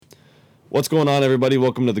What's going on, everybody?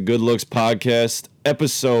 Welcome to the Good Looks Podcast,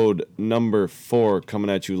 episode number 4, coming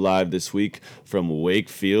at you live this week from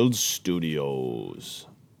Wakefield Studios.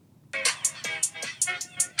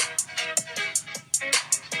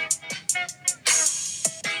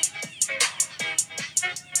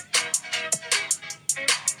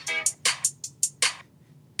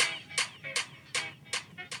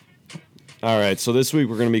 All right, so this week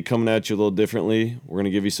we're going to be coming at you a little differently. We're going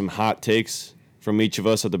to give you some hot takes from each of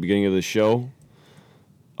us at the beginning of the show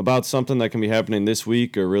about something that can be happening this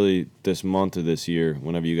week or really this month or this year,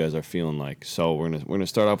 whenever you guys are feeling like. So we're gonna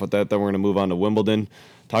start off with that. Then we're gonna move on to Wimbledon,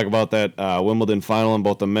 talk about that Wimbledon final on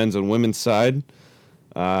both the men's and women's side,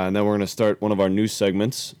 and then we're gonna start one of our new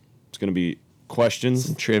segments. It's gonna be questions,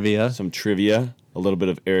 some trivia, a little bit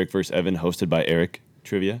of Eric versus Evan, hosted by Eric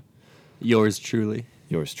Trivia.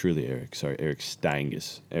 Yours truly, Eric. Sorry, Eric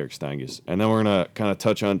Steinges. And then we're going to kind of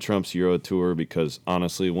touch on Trump's Euro Tour because,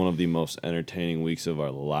 honestly, one of the most entertaining weeks of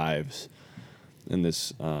our lives in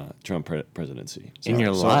this Trump presidency. In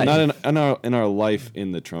your life? Not in our life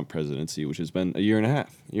in the Trump presidency, which has been a year and a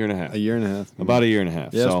half. About a year and a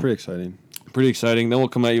half. Yeah, so, it's pretty exciting. Pretty exciting. Then we'll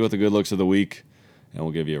come at you with the good looks of the week, and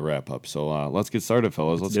we'll give you a wrap-up. So let's get started,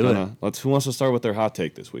 fellas. Who wants to start with their hot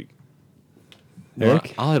take this week?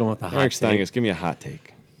 Eric? I'll hit him with a hot Eric take. Steinges, give me a hot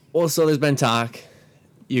take. Well, so there's been talk.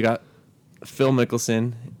 You got Phil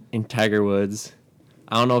Mickelson and Tiger Woods.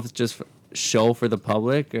 I don't know if it's just show for the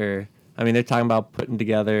public or, I mean, they're talking about putting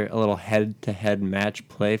together a little head-to-head match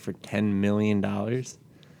play for $10 million,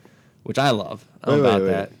 which I love. I'm about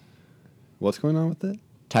that. What's going on with it?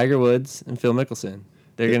 Tiger Woods and Phil Mickelson.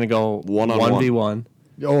 They're going to go 1v1.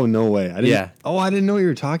 Oh, no way. I didn't know what you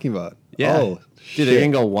were talking about. Yeah. Oh, dude, they're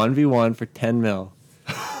going to go 1v1 for 10 mil.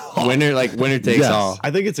 Winner takes all.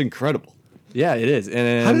 I think it's incredible. Yeah, it is.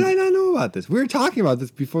 And how did I not know about this? We were talking about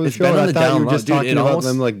this before the It's show. been on I the thought down you were low. just Dude, talking it about almost-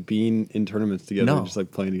 them like being in tournaments together, No. and just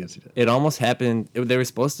like playing against each other. It almost happened. They were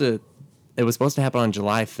supposed to. It was supposed to happen on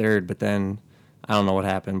July 3rd, but then I don't know what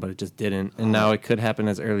happened, but it just didn't. And now it could happen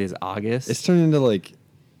as early as August. It's turned into like,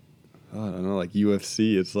 I don't know, like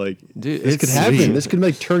UFC. It's like, Dude, this it's could happen. sweet. This could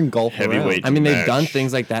like turn golf Heavyweight. around. I mean, they've match. done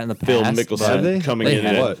things like that in the past. Phil Have they? Mickelson coming They in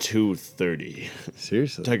have. at What? 2:30.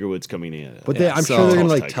 Seriously. Tiger Woods coming in at. But Yeah, I'm so- sure they're going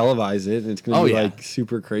to like Tiger. televise it, and it's going to Oh, be yeah. like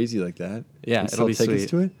super crazy like that. Yeah, And it'll sell be tickets sweet.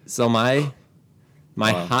 to it? So my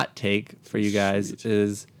Wow. hot take for you guys Sweet.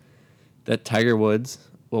 is that Tiger Woods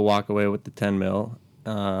will walk away with the 10 mil,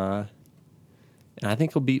 and I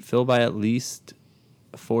think he'll beat Phil by at least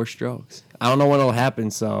 4 strokes. I don't know when it'll happen,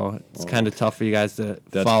 so it's kind of tough for you guys to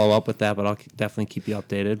follow up with that, but I'll definitely keep you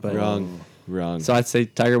updated. But Wrong. So I'd say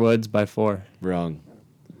Tiger Woods by 4. Wrong.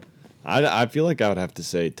 I feel like I would have to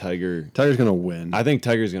say Tiger. Tiger's going to win. I think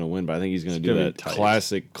Tiger's going to win, but I think he's going to do gonna be that tight.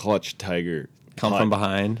 classic clutch Tiger. Come putt. from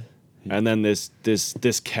behind. And then this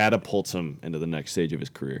catapults him into the next stage of his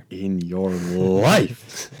career. In your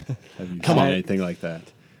life. Have you Come seen on. anything like that?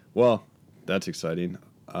 Well, that's exciting.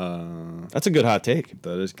 That's a good hot take.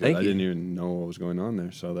 That is good. Thank I you. didn't even know what was going on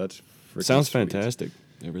there, so that's freaking Sounds sweet. fantastic.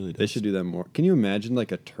 It really does. They should do that more. Can you imagine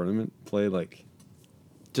like a tournament play like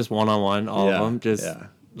Just one-on-one, all of them. Just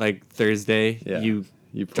like Thursday, Yeah. you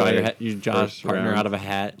You draw play your you draw a first partner round. out of a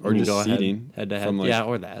hat, Or and you just go seeding head to head. from, like, Yeah,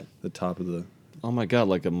 or that. the top of the Oh my God,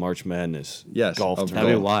 like a March Madness. Yes, Golf. of tournament.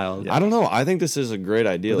 That'd be wild. Yeah. I don't know. I think this is a great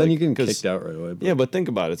idea. But then like, you get 'cause- kicked out right away. But Yeah, but think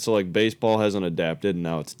about it. So like baseball hasn't adapted, and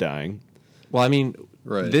now it's dying. Well, I mean,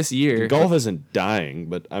 Right. this year, Golf isn't dying,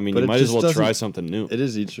 but I mean, But you it might as just well try doesn't- something new. it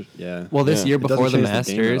is each yeah. Well, this Yeah. year It doesn't before the change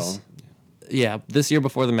the game at Masters, this year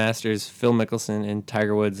before the Masters, Phil Mickelson and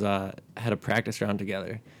Tiger Woods had a practice round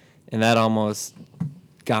together, and that almost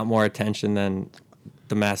got more attention than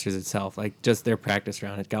the Masters itself. Like just their practice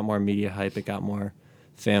round, it got more media hype, it got more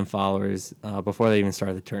fan followers before they even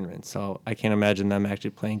started the tournament. So I can't imagine them actually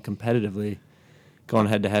playing competitively, going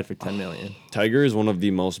head to head for 10 million. Tiger is one of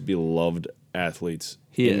the most beloved athletes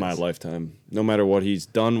He in is. my lifetime. No matter what he's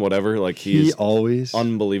done, whatever, like He he's always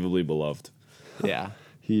unbelievably beloved. Yeah.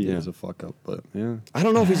 he Yeah. is a fuck up, but yeah. I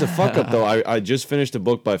don't know if he's a fuck up though. I just finished a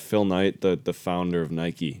book by Phil Knight, the founder of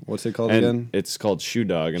Nike. What's it called And again? it's called Shoe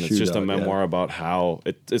Dog, and it's Shoe just a Dog, memoir yeah. about how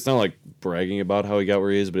it's not like bragging about how he got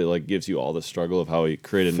where he is, but it like gives you all the struggle of how he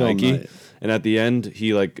created Phil Nike. Knight. And at the end,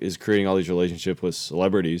 he like is creating all these relationships with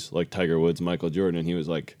celebrities like Tiger Woods, Michael Jordan, and he was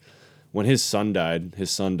like, when his son died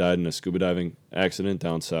in a scuba diving accident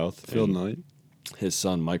down south. Phil and Knight. His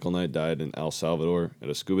son Michael Knight died in El Salvador at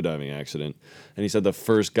a scuba diving accident, and he said the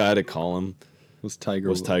first guy to call him Was Tiger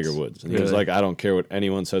was Tiger Woods. And he was Really? like, I don't care what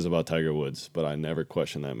anyone says about Tiger Woods, but I never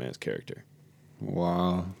question that man's character.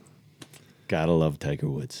 Wow. Gotta love Tiger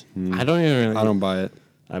Woods. I don't even really. I don't buy it.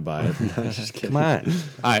 I buy it. Just kidding. Come on.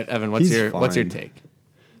 All right, Evan, what's He's your fine. take?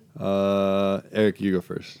 Eric, you go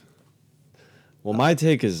first. Well, my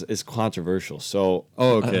take is controversial. So,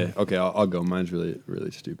 Oh, okay. Okay, I'll go. Mine's really,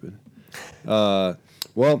 really stupid.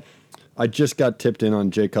 Well, I just got tipped in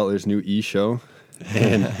on Jay Cutler's new E show,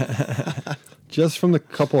 and just from the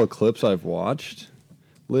couple of clips I've watched,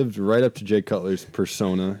 lived right up to Jay Cutler's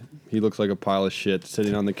persona. He looks like a pile of shit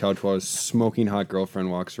sitting on the couch while his smoking hot girlfriend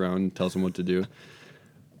walks around and tells him what to do.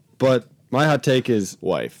 But my hot take is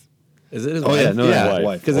wife. Is it his Oh, wife? yeah, no, Yeah,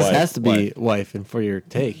 wife. Because this Wife. has to be wife, and for your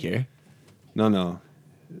take here. No.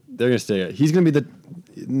 They're going to stay. He's going to be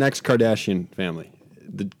the next Kardashian family.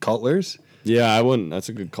 The Cutlers. Yeah, I wouldn't. That's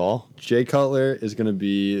a good call. Jay Cutler is going to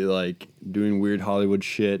be, like, doing weird Hollywood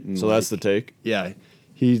shit. And So that's the take. Yeah.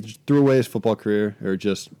 He threw away his football career, or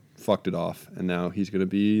just fucked it off. And now he's going to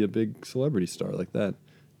be a big celebrity star like that,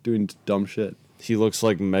 doing dumb shit. He looks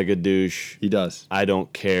like mega douche. He does. I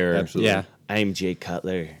don't care. Absolutely. Yeah. I'm Jay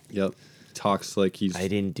Cutler. Yep. Talks like he's I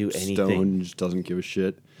didn't do anything. stoned, just doesn't give a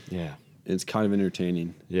shit. Yeah. It's kind of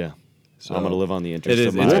entertaining. Yeah. So I'm gonna live on the interest It of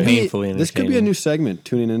is. my It's We'll be- painfully This could be a entertaining. new segment,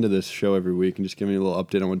 tuning into this show every week and just giving you a little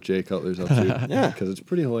update on what Jay Cutler's up to. Yeah. Because it's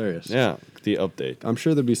pretty hilarious. Yeah, the update. I'm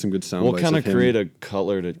sure there'll be some good sound We'll bites kind of of him. create a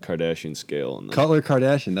Cutler to Kardashian scale. And then, Cutler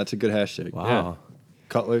Kardashian. That's a good hashtag. Wow.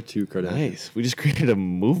 Cutler to Kardashian. nice. We just created a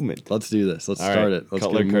movement. Let's do this. Let's All start right. it. Let's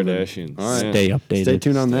Cutler get it moving. Kardashians. All right. Yeah. Stay updated. Stay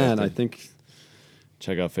tuned on Stay that. updated. I think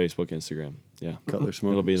Check out Facebook, Instagram. Yeah. Cutler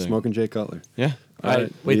It'll be there. smoking Jay Cutler. Yeah. All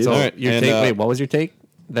right. Wait, Yeah. so All right, your and, take? uh, Wait, what was your take?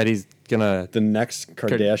 That he's gonna The next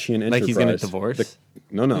Kardashian enterprise. like he's gonna divorce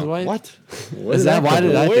No. his wife? What? What Is that why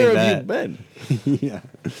did I Where think have that? you been?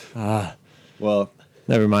 Yeah. Well,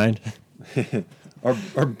 Never mind.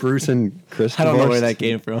 our Bruce and Chris I don't know where divorced. that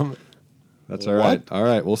came from. That's all right. All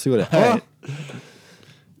right. We'll see what it All right.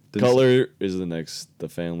 Cutler is the next. The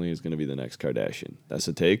family is going to be the next Kardashian. That's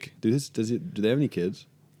the take. Do they have any kids?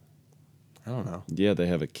 I don't know. Yeah, they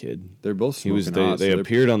have a kid. They're both He smoking was. hot, They so they're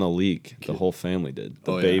appeared on the leak. The whole family did.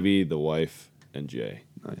 The Oh, yeah. baby, the wife, and Jay.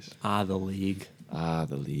 nice. The league. The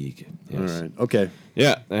league. Yes. All right. Okay.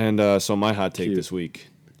 Yeah, and so my hot take Cute. this week,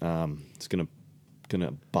 it's gonna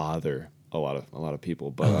bother a lot of people,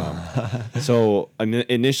 but so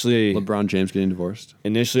initially LeBron James getting divorced. I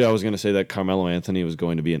was gonna say that Carmelo Anthony was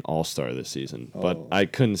going to be an all-star this season, but I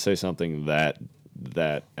couldn't say something that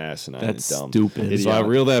asinine That's and dumb. stupid. So I Idiotic.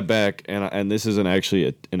 reeled that back, and this isn't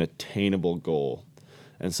actually an attainable goal.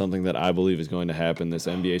 And something that I believe is going to happen this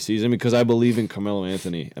NBA season because I believe in Carmelo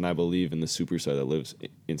Anthony and I believe in the superstar that lives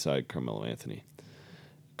inside Carmelo Anthony.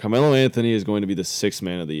 Carmelo Anthony is going to be the sixth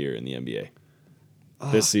man of the year in the NBA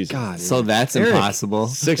this season. God. So that's Eric. impossible.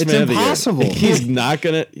 Sixth It's man impossible. of the year. He's not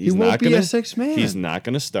gonna. He's won't not be gonna, a sixth man. He's not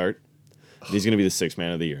gonna start. He's gonna be the sixth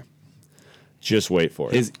man of the year. Just wait for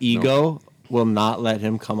it. His ego will not let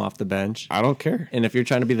him come off the bench. I don't care. And if you're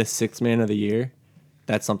trying to be the sixth man of the year,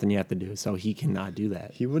 that's something you have to do. So he cannot do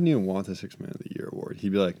that. He wouldn't even want the Sixth Man of the Year award.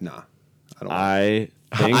 He'd be like, nah, I don't want it.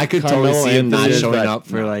 I think I could totally Carmelo see him not Anthony- showing up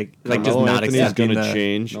for like just Carmelo not Anthony is accepting going to the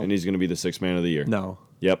change, Nope. and he's going to be the sixth man of the year. no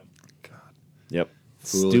Yep. Yep.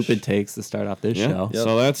 Foolish. stupid takes to start off this Yeah. show. Yep.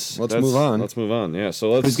 So let's move on. Let's move on. Yeah.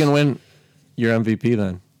 So let's. Who's gonna win your MVP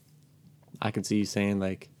then? I can see you saying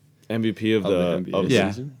like MVP of Of the the NBA Yeah.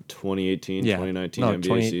 season? 2018, yeah, 2019 no, NBA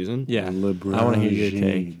 20 season? Yeah, LeBron I want to hear your take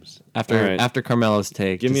James. after All right. after Carmelo's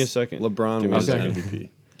take. Give me a just- second. LeBron Give me a was the second. MVP.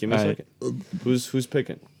 Give me a All right. second. Who's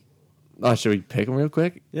picking? Oh, should we pick him real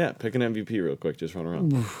quick? Yeah, pick an MVP real quick. Just run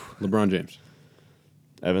around. LeBron James.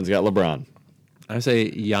 Evan's got LeBron. I would say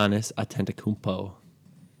Giannis Antetokounmpo.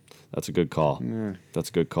 That's a good call. Yeah. That's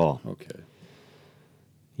a good call. Okay.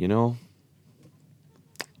 You know,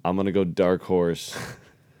 I'm gonna go dark horse.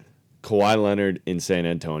 Kawhi Leonard in San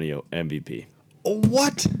Antonio, MVP. Oh,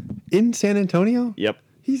 what? In San Antonio? Yep.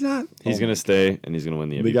 He's not. He's gonna stay and he's gonna win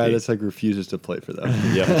the MVP. The guy that's like refuses to play for them.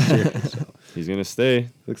 Yep. He's gonna stay.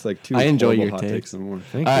 Looks like two I enjoy horrible your hot takes. takes in one.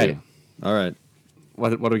 Thank All you. right. All right. What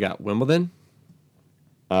do we got? Wimbledon.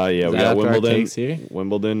 Yeah, Is we that got after our Wimbledon. takes here?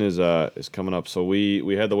 Wimbledon is coming up. So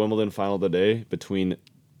we had the Wimbledon final today between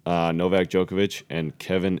Novak Djokovic and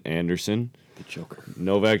Kevin Anderson. The Joker.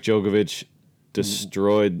 Novak Djokovic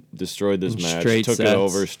destroyed this In match. straight Took sets. it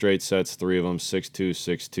over straight sets, three of them, 6-2,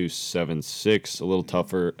 6-2, 7-6. A little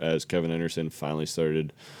tougher as Kevin Anderson finally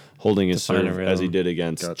started holding his find a serve as he rhythm. did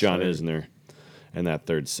against Got John tired. Isner in that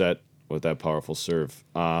third set with that powerful serve.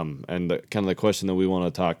 And the question that we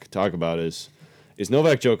want to talk about is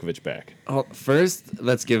Novak Djokovic back? Oh, first,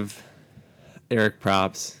 let's give Eric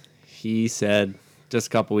props. He said just a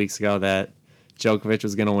couple weeks ago that Djokovic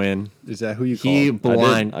was gonna win. Is that who you call? He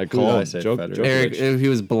blind. I Who called did I say? Djokovic. Eric, he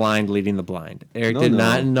was blind leading the blind. Eric No, did no.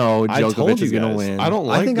 not know I told Djokovic you was gonna guys. win. I don't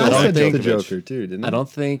like I think the I said Djokovic. the Joker too, didn't I? I don't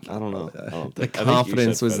think. I don't know. I don't The think, I think you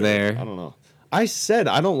confidence said was Federer. there. I don't know. I said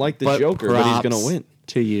I don't like the But Joker, but he's gonna props win.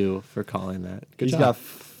 to you for calling that. Good He's job. got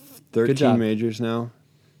 13 job. majors now.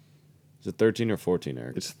 Is it 13 or 14,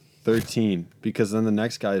 Eric? It's 13 because then the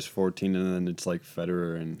next guy is 14, and then it's like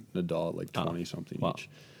Federer and Nadal at like 20 something well. each.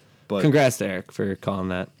 But Congrats to Eric for calling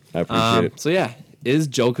that. I appreciate it. So yeah, is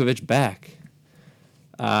Djokovic back?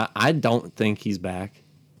 I don't think he's back.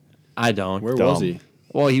 I don't. where Dumb. was he?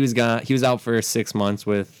 Well, he was gone. He was out for 6 months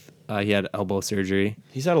with. He had elbow surgery.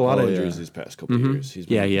 He's had a lot of Oh, injuries yeah. these past couple of years. He's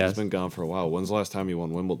been, Yeah, he he's has. been gone for a while. When's the last time he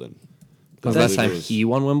won Wimbledon? Was the I last believe time it was- he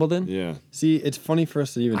won Wimbledon? Yeah, See, it's funny for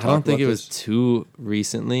us to even I talk don't think about it was this. too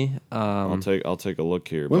recently. I'll take a look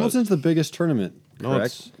here. but- Wimbledon's the biggest tournament, No, correct?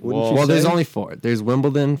 it's- Wouldn't well- you Well, there's say? only 4. There's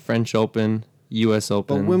Wimbledon, French Open, U.S. But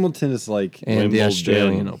Open, Wimbledon is like and the Wimbledon.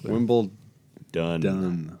 Australian Open.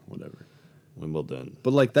 Wimbledon, whatever. Wimbledon.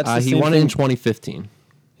 But like that's the He same won it thing. in 2015.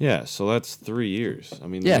 Yeah, so that's 3 years. I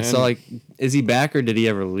mean, Yeah, man- so like, is he back or did he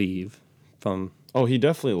ever leave from? oh, he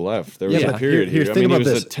definitely left. There was Yeah, a but period Here's here. think I mean, about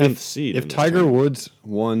he was this: the 10th seed. If in this Tiger tournament. Woods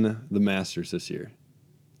won the Masters this year,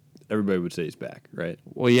 everybody would say he's back, right?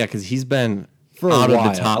 Well, yeah, because he's been For a out while,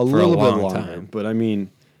 of the top a for a little long bit longer. time. But I mean,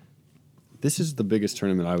 this is the biggest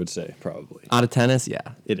tournament I would say probably. Out of tennis, yeah.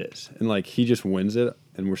 It is, and like he just wins it,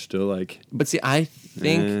 and we're still like, But see, I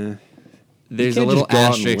think eh. there's a can't little just go out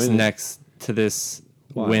and asterisk win it. next to this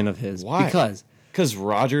Why? win of his. Why? Because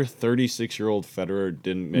Roger, 36-year-old Federer,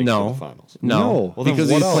 didn't make it to no, the finals. no, No. Well, then because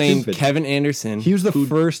what he's else? playing Stupid. Kevin Anderson. He was the who-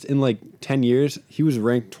 first in like 10 years. He was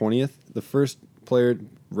ranked 20th, the first player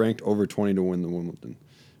ranked over 20 to win the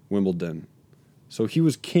Wimbledon. So he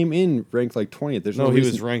came in ranked like 20th. There's no, No, he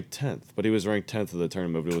reason was ranked 10th, but he was ranked 10th of the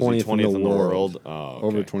tournament. But it was 20th, 20th in the world. Oh, okay.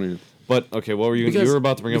 over 20. But okay, what were you? Because, You were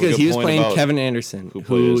about to bring up a because good he was point playing about Kevin Anderson, who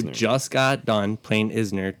played who Isner. just got done playing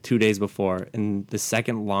Isner 2 days before in the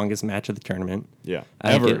second longest match of the tournament. Yeah,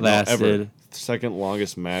 I think ever, it lasted- ever. Second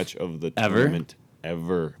longest match of the Ever? tournament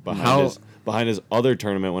ever How- behind his other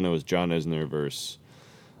tournament when it was John Isner versus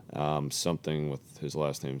something with his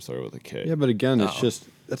last name started with a K. Yeah, but again, it's just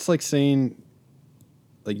that's like saying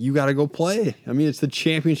like you got to go play. I mean, it's the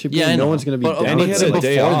championship Yeah, game. I No know. one's going to be But- down. and he with had it. a before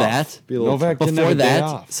day off. that- Be a little Novak didn't have Before a day that,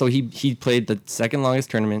 off. so he played the second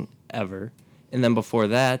longest tournament ever, and then before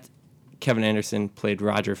that, Kevin Anderson played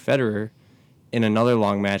Roger Federer in another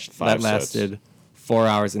long match 5 that sets. lasted 4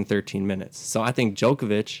 hours and 13 minutes. So I think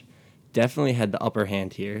Djokovic definitely had the upper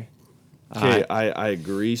hand here. Okay, I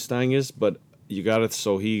agree, Steinges, but you got it.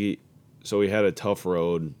 So he had a tough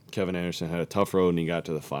road. Kevin Anderson had a tough road, and he got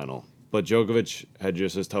to the final. But Djokovic had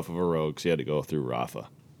just as tough of a road because he had to go through Rafa.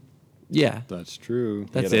 Yeah, That's true. He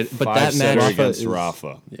that's had a it. But that five-setter match, against is-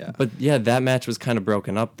 Rafa. Yeah. but yeah, that match was kind of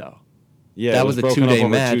broken up though. Yeah, that it was a broken up 2-day over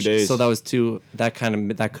match, 2 days. so that was that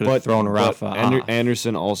could have thrown Rafa off.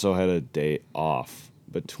 Anderson also had a day off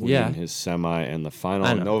between Yeah. his semi and the final.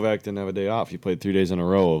 I know. Novak didn't have a day off. He played 3 days in a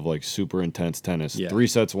row of like super intense tennis. Yeah. 3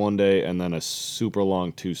 sets one day and then a super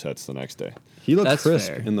long 2 sets the next day. He looked That's crisp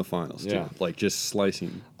fair. in the finals too. Yeah. Like just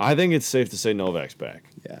slicing. I think it's safe to say Novak's back.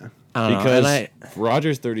 Yeah. I don't know. Because And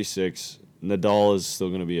Roger's 36, Nadal is still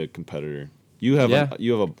going to be a competitor. You have Yeah. a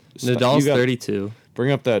Nadal's you got- 32.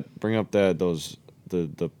 Bring up the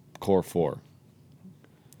core 4.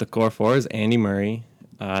 The core 4 is Andy Murray,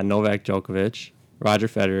 Novak Djokovic, Roger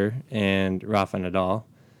Federer, and Rafa Nadal.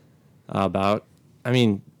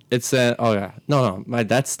 It's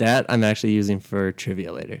that stat I'm actually using for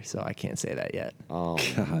trivia later, so I can't say that yet. Oh,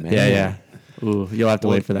 God. man. Yeah. Ooh, you'll have to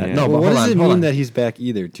wait for that. yeah. No, Well, but what hold does on, it hold mean on. that he's back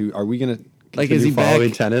either? Are we gonna Like, is he following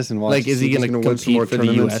back- tennis and watch? like, is he he's gonna win some more compete for the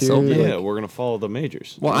tournaments US here? Open? Yeah, we're going to follow the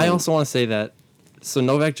majors. Well, I also want to say that so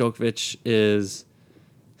Novak Djokovic is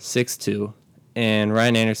 6'2", and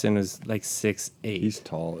Ryan Anderson is like 6'8". He's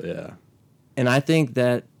tall. Yeah. And I think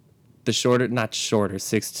that the not shorter,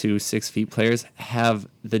 6'2", 6 feet players have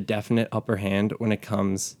the definite upper hand when it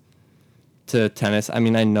comes to tennis. I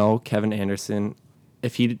mean, I know Kevin Anderson,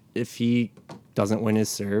 if he doesn't win his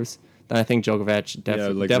serves, then I think Djokovic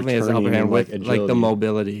like definitely has the upper returning hand and, with like, like the agility.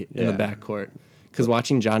 mobility in the Yeah. backcourt. Because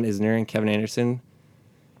watching John Isner and Kevin Anderson,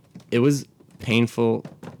 it was painfully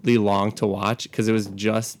long to watch because it was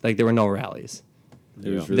just like there were no rallies.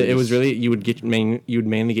 It was really you would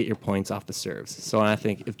mainly get your points off the serves. So I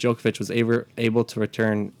think if Djokovic was able to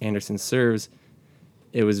return Anderson's serves,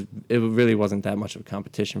 it really wasn't that much of a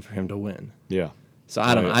competition for him to win. Yeah. So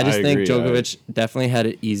I don't know. I just think agree. Djokovic definitely had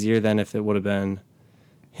it easier than if it would have been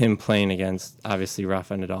him playing against obviously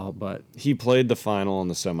Rafa Nadal, but He played the final and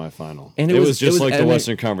the semifinal. And it was just like the Evan-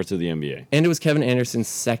 Western Conference of the NBA. and it was Kevin Anderson's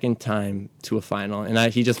second time to a final,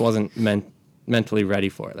 and he just wasn't mentally ready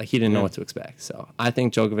for it. Like he didn't know what to expect. So I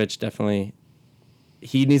think Djokovic definitely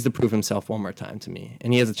he needs to prove himself one more time to me,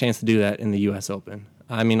 and he has a chance to do that in the U.S. Open.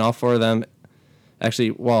 I mean, all four of them,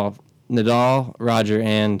 actually, well, Nadal, Roger,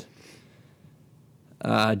 and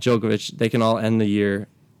Djokovic, they can all end the year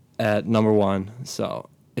at number one. So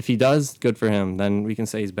if he does, good for him. Then we can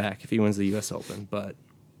say he's back if he wins the U.S. Open. But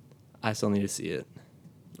I still need to see it.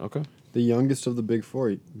 Okay. The youngest of the big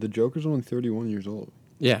four. The Joker's only 31 years old.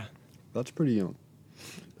 Yeah. That's pretty young.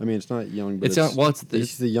 I mean, it's not young, but It's young. Well,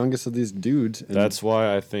 he's the youngest of these dudes. And That's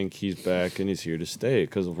why I think he's back and he's here to stay.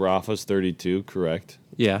 Because Rafa's 32, correct?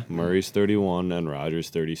 yeah. Murray's 31 and Roger's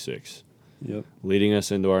 36. Yep. Leading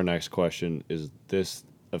us into our next question, is this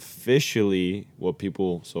officially what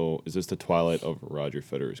people... So is this the twilight of Roger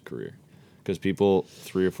Federer's career? Because people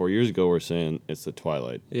 3 or 4 years ago were saying it's the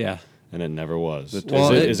twilight. Yeah. And it never was.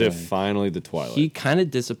 Well, Is it finally the twilight? He kind of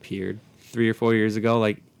disappeared 3 or 4 years ago.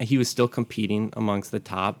 Like he was still competing amongst the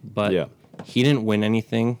top, but Yeah. he didn't win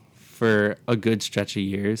anything for a good stretch of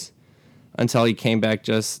years until he came back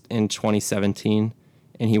just in 2017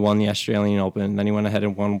 and he won the Australian Open. Then he went ahead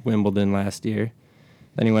and won Wimbledon last year.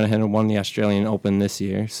 Then he went ahead and won the Australian Open this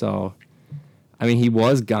year. So, I mean, he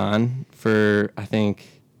was gone for, I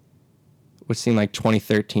think, which seemed like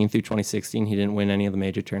 2013 through 2016. He didn't win any of the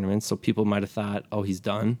major tournaments. So people might have thought, oh, he's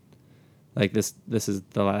done. Like that's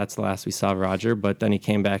the last we saw of Roger. But then he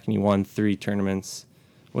came back and he won 3 tournaments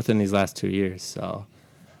within these last 2 years. So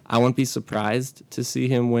I wouldn't be surprised to see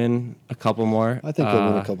him win a couple more. I think he'll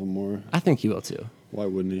win a couple more. I think he will too. Why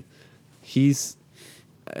wouldn't he?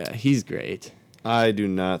 He's great. I do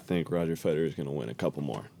not think Roger Federer is going to win a couple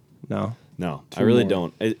more. No. No, I Two really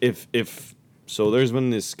more. don't. If so, there's been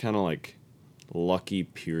this kind of like lucky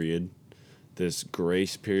period, this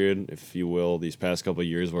grace period, if you will, these past couple of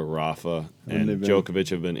years where Rafa and they've been- Djokovic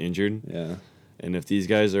have been injured. Yeah. And if these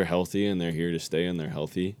guys are healthy and they're here to stay and they're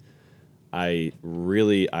healthy, I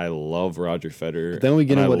love Roger Federer. But then we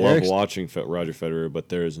get and into I what love Eric's- watching Roger Federer, but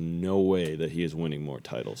there is no way that he is winning more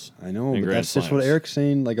titles. I know, in but Grand that's just what Slams. Eric's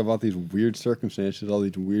saying, like about these weird circumstances, all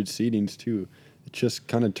these weird seedings too. It just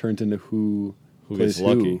kind of turns into who gets plays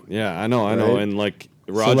lucky. who. Yeah, I know, right? and like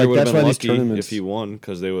Roger like, would have that's been why these lucky tournaments- if he won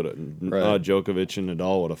because they would have Right. Djokovic and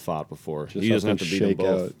Nadal would have fought before. Just He doesn't have to beat them shake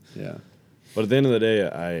both. out. Yeah. But at the end of the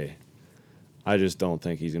day, I just don't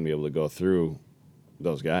think he's gonna be able to go through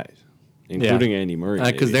those guys, including Andy Murray.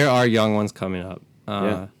 Because maybe. there are young ones coming up.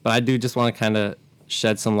 Yeah. But I do just want to kind of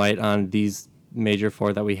shed some light on these major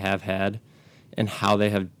 4 that we have had and how they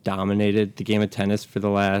have dominated the game of tennis for the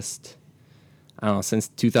last, I don't know, since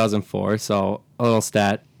 2004. So a little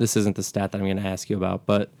stat. This isn't the stat that I'm going to ask you about,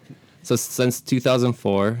 but so since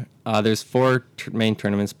 2004, there's 4 main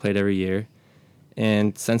tournaments played every year.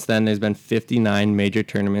 And since then, there's been 59 major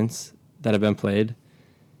tournaments that have been played.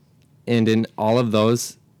 And in all of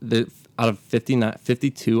those, out of 59,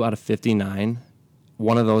 52 out of 59,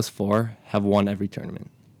 one of those 4 have won every tournament.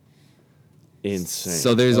 insane.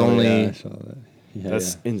 So there's only Yeah, I saw that. Yeah,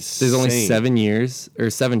 That's yeah. insane. there's only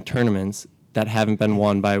 7 tournaments that haven't been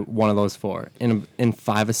won by one of those 4. In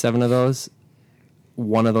 5 of 7 of those,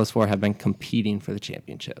 one of those 4 have been competing for the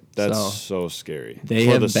championship. That's so so scary. they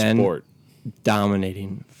for have the been sport.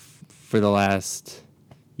 dominating for the last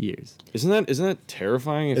years. Isn't that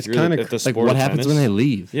terrifying? If It's you're kinda at the Like sport what of happens tennis? when they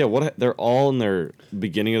leave? Yeah, they're all in their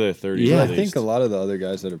beginning of their 30s. Yeah. I at think least. a lot of the other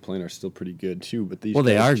guys that are playing are still pretty good too. But these Well,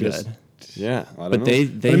 they guys are just- good. Yeah, I don't But know. they I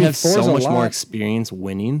mean, have four's so a much more lot. experience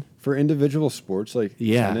winning. For individual sports like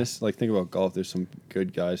Yeah. tennis, like think about golf. There's some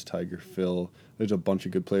good guys, Tiger, Phil. There's a bunch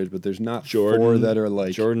of good players, but there's not 4 that are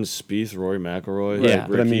like Jordan Spieth, Rory McIlroy. Yeah.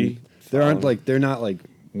 But I mean, Ricky, they're not like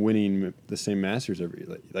winning the same Masters every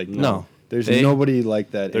like No. There's They- nobody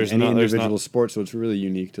like that There's in any not- there's individual not- sport, so it's really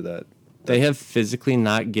unique to that. They have physically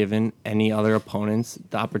not given any other opponents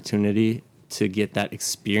the opportunity to get that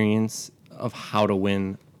experience of how to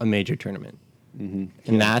win a major tournament. Mm-hmm.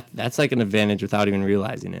 And that's like an advantage without even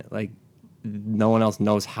realizing it. Like no one else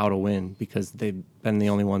knows how to win because they've been the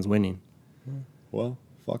only ones winning. Well,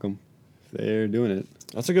 fuck them. They're doing it.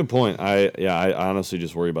 That's a good point. I honestly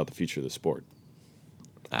just worry about the future of the sport.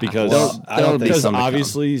 Because Well, I don't think because some to come.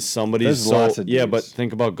 obviously somebody's There's so lots of yeah, dudes. but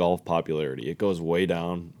think about golf popularity. It goes way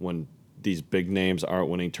down when these big names aren't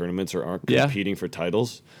winning tournaments or aren't Yeah. competing for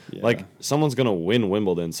titles. Yeah. Like someone's gonna win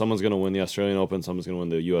Wimbledon, someone's gonna win the Australian Open, someone's gonna win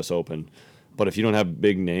the U.S. Open. But if you don't have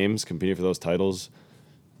big names competing for those titles,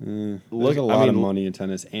 There's a lot of money in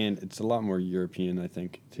tennis, and it's a lot more European, I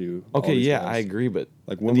think, too. all okay, these yeah, guys. I agree. But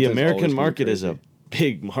Like, the Wimbledon's always American been market is a crazy.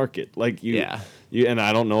 big market. Like you, and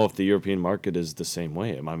I don't know if the European market is the same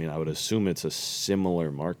way. I mean, I would assume it's a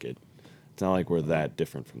similar market. It's not like we're that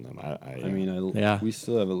different from them. We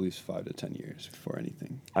still have at least 5 to 10 years before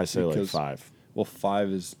anything. I say like 5. Well, 5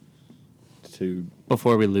 is to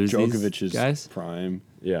before we lose Djokovic's these guys. prime.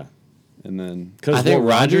 Yeah. And then I think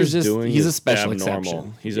Rogers he's a special abnormal.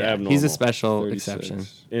 exception. He's abnormal. He's a special 36. exception.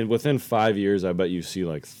 And within 5 years, I bet you see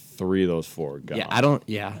like 3 of those 4 gone.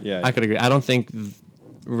 Yeah, I could agree. I don't think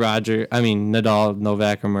Nadal,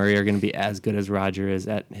 Novak, or Murray are going to be as good as Roger is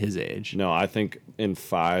at his age. No, I think in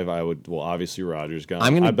 5, obviously Roger's gone.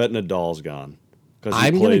 I bet Nadal's gone.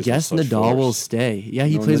 I'm going to guess Nadal will stay. Yeah,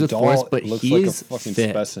 he plays with force, but looks he's like a fucking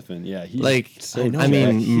fit. specimen. Yeah, he's Murray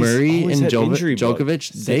and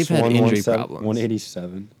Djokovic, they've had injury problems.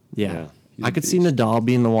 187. Yeah. I could see Nadal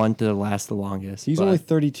being the one to last the longest. He's only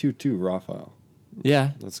 32 too, Rafael.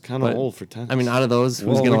 Yeah. That's kind of old for tennis. I mean, out of those,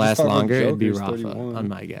 who's going to last longer? It'd be Rafa, 31. on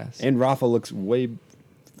my guess. And Rafa looks way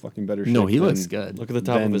fucking better shape. No, he looks good. Look at the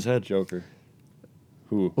top of his head. Joker.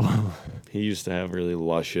 Who? He used to have really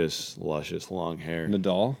luscious long hair.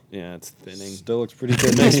 Nadal? Yeah, it's thinning. Still looks pretty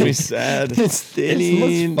good. It makes me sad. It's thinning.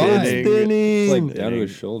 It looks fine. It's thinning. It's like down to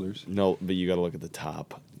his shoulders. No, but you got to look at the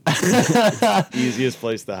top. Easiest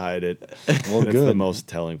place to hide it. Well, It's the most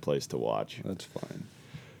telling place to watch. That's fine.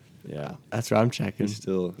 Yeah. That's what I'm checking. He's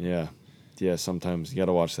still. Yeah. Yeah, sometimes you got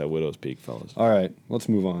to watch that Widow's Peak, fellas. All right, let's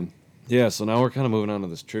move on. Yeah, so now we're kind of moving on to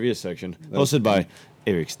this trivia section, hosted by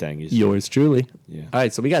Eric Stanges. Yours truly. Yeah. All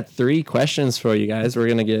right, so we got 3 questions for you guys. We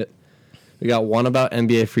got one about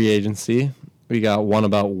NBA free agency. We got one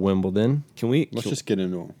about Wimbledon. Let's just get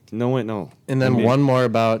into them. No, wait, no. And then one more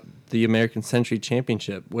about the American Century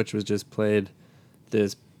Championship, which was just played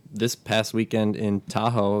this past weekend in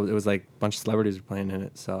Tahoe. It was like a bunch of celebrities were playing in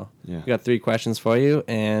it. So we got 3 questions for you,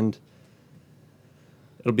 and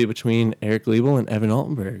it'll be between Eric Liebel and Evan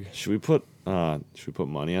Altenberg. Should we put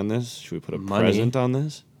money on this? Should we put a present on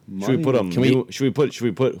this? Money? Should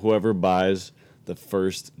we put whoever buys the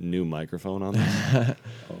first new microphone on this?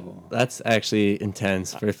 That's actually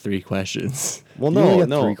intense for 3 questions. Well, You only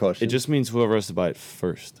no. got 3 questions? It just means whoever has to buy it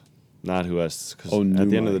first, not who has. Because new at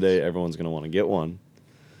the end of the mics. day, everyone's going to want to get one.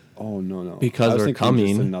 Oh, no. Because I was we're thinking coming.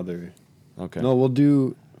 just another. Okay. No, we'll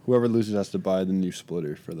do whoever loses has to buy the new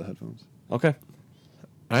splitter for the headphones. Okay.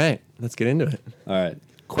 All right, let's get into it. All right.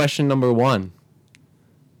 Question number 1.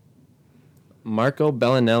 Marco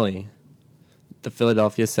Bellinelli, the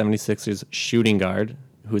Philadelphia 76ers shooting guard,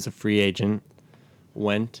 who's a free agent,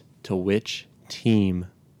 went to which team?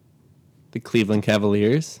 The Cleveland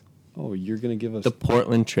Cavaliers, Oh, you're going to give us... the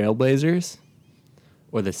Portland Trailblazers,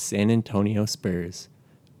 or the San Antonio Spurs?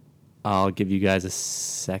 I'll give you guys a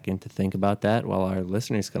second to think about that while our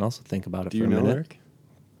listeners can also think about it Do for you a know, minute. Eric?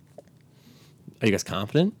 Are you guys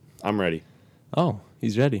confident? I'm ready. Oh,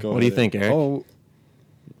 he's ready. Go What do you ahead. think, Eric? Oh,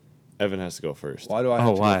 Evan has to go first. why do I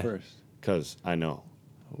have to why? go first? Because I know.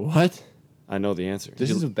 What? I know the answer. This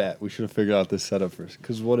is a bet. We should have figured out this setup first.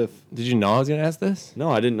 Because what if Did you know I was going to ask this? No,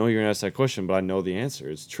 I didn't know you were going to ask that question, but I know the answer.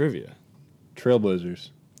 It's trivia. Trailblazers?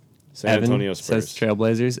 San Evan Antonio Spurs. says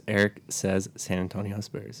Trailblazers. Eric says San Antonio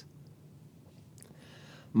Spurs.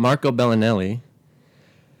 Marco Bellinelli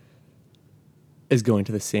is going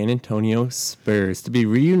to the San Antonio Spurs to be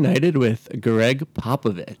reunited with Greg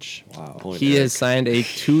Popovich. Wow. Point, He Eric. has signed a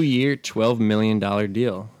 2-year, $12 million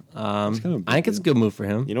deal. kinda big I think it's a good move for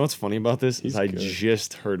him. You know what's funny about this? He's I good.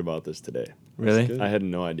 just heard about this today. Really? good. I had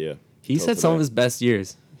no idea. He's till had some today. of his best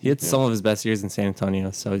years. He had some of his best years in San Antonio,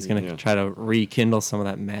 so he's going to Yeah. try to rekindle some of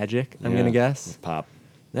that magic, I'm going to Yeah. guess. Pop.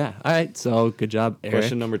 Yeah. All right. So good job, Eric.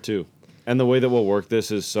 Question number 2. And the way that we'll work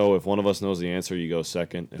this is so if one of us knows the answer, you go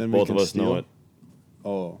second. If Then we both of can us know steal? it,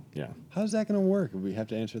 Oh. yeah. How's that going to work? We have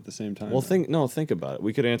to answer at the same time. Well, think about it.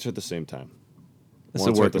 We could answer at the same time. It's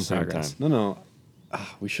Once a or work at the in same progress. time. No.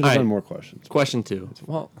 We should have All right. done more questions. Question 2.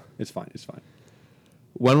 Well, It's fine.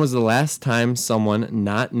 when was the last time someone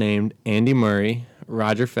not named Andy Murray,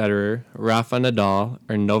 Roger Federer, Rafa Nadal,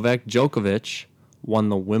 or Novak Djokovic won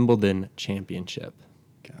the Wimbledon championship?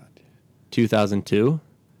 God. 2002,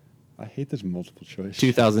 I hate this multiple choice.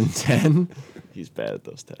 2010, He's bad at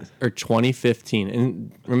those tests. or 2015?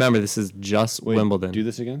 And remember, this is just Wait, Wimbledon. Do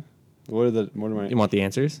this again? What am I... You want the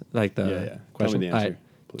answers? Like the Yeah. Tell question? me the All answer, right.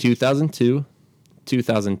 please. 2002,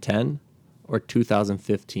 2010, or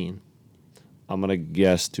 2015? I'm going to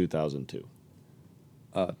guess 2002.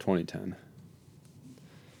 2010.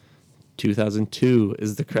 2002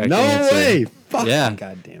 is the correct No answer. way! Fuck. Yeah.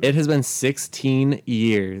 God damn it. It has been 16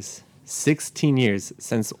 years. 16 years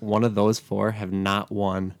since one of those 4 have not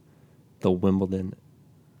won the Wimbledon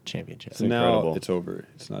championship. So now incredible. it's over.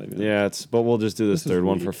 It's not even. Yeah, but we'll just do this This is third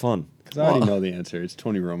one weak. for fun. Because I already know the answer. It's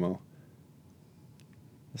Tony Romo.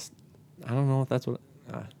 I don't know if that's what.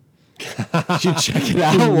 You check it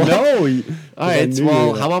out. No. All right.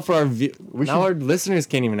 Well, how about for our now our listeners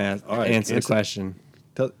can't even All right, answer the question.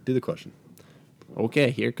 Do the question.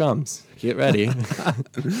 Okay, here it comes. Get ready.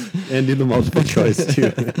 And do the multiple choice, too.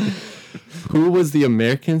 Who was the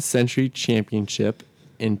American Century Championship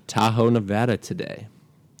in Tahoe, Nevada today?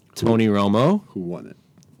 Tony Romo? Who won it?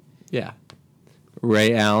 Yeah.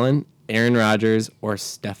 Ray Allen, Aaron Rodgers, or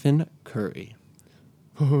Stephen Curry?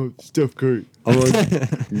 Steph Curry.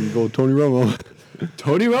 You go Tony Romo.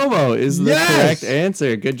 Tony Romo is the Yes! correct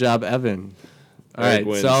answer. Good job, Evan. All Eric right,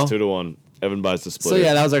 wins so 2-1. Evan buys the so split.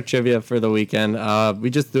 yeah, that was our trivia for the weekend. We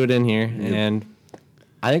just threw it in here, and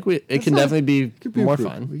I think it can definitely be more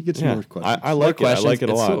fun. We can get some more questions. I like it. I questions. like it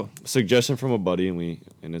a It's lot. cool. Suggestion from a buddy,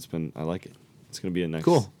 and it's been. I like it. It's gonna be a next.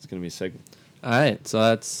 Cool. It's gonna be a segment. All right, so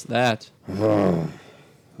that's that. All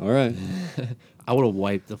right. I would have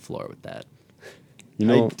wiped the floor with that. You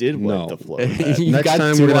know, I did wipe no. the floor. With that. You Next got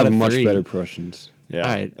time 2 we're out going to of have much 3. better questions. Yeah, All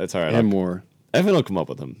right. that's all right. And more. Evan will come up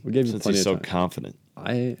with them. We gave you since plenty he's of so time. confident.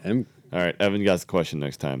 I am. All right, Evan got the question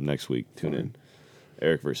next week. Tune in.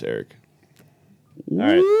 Eric versus Eric. All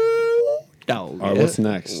right. All right, what's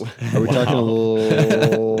next? Are we talking a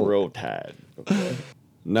little... Roll Tide. Okay.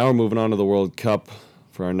 Now we're moving on to the World Cup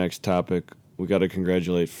for our next topic. We got to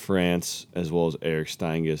congratulate France as well as Eric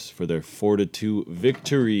Steinges for their 4-2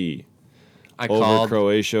 victory over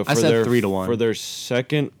Croatia for I said their 3-1 for their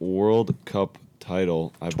second World Cup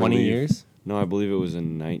title. 20 years. No, I believe it was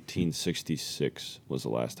in 1966 was the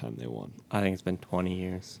last time they won. I think it's been 20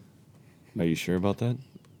 years. Are you sure about that?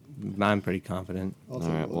 I'm pretty confident. All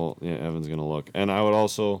right. Well, yeah, Evan's gonna look, and I would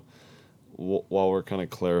also, while we're kind of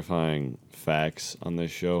clarifying facts on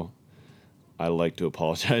this show, I'd like to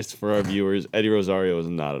apologize for our viewers. Eddie Rosario is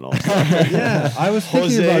not an all-star. Yeah, I was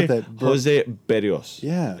thinking about that. Jose Berrios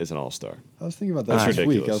Yeah. is an all-star. I was thinking about that That's last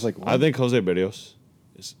ridiculous. week. I was like, I think Jose Berrios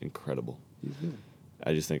is incredible. He's good.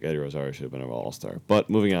 I just think Eddie Rosario should have been an all-star. But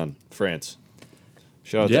moving on, France.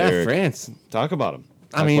 Shout out to Yeah, Eric. France. Talk about them.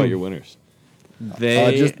 I Talk mean- about your winners.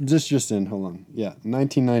 They just in. Hold on. Yeah,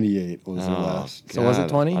 1998 was the last. So was it God,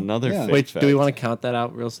 20? Another Yeah. fake Wait, fact. do we want to count that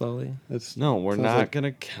out real slowly? That's No, we're sounds not like going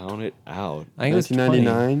to count it out. I think it was 20.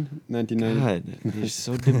 1999, 1990. God, you're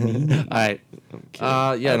so demeaning. All right. I'm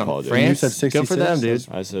kidding. Yeah, I no. apologize. France. You said Good for them, 66?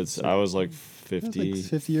 dude. I said I was like That's 50, like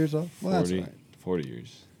 50 years off. Well, 40, that's all right. 40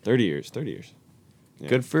 years. 30 years. 30 years. Yeah,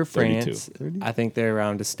 Good for 32. France. 30? I think they're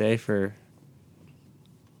around to stay for.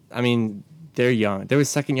 I mean, they're young. They were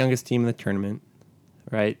second youngest team in the tournament,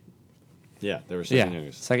 right? Yeah, they were second Yeah,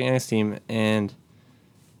 youngest. second youngest team, and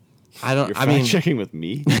I don't. You're I mean, fact-checking with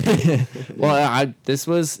me? well, this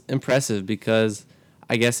was impressive because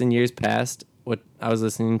I guess in years past, what I was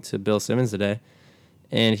listening to Bill Simmons today,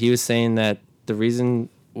 and he was saying that the reason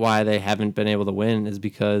why they haven't been able to win is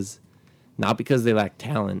because, not because they lack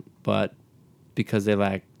talent, but because they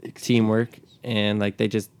lack teamwork and like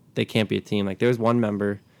they can't be a team. Like there was one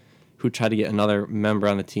member who tried to get another member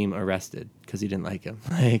on the team arrested because he didn't like him.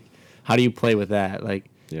 Like, how do you play with that? Like,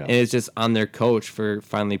 Yeah. and it's just on their coach for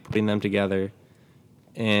finally putting them together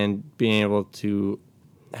and being able to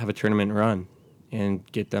have a tournament run and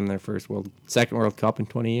get them their second World Cup in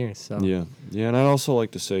 20 years. So Yeah. Yeah, and I'd also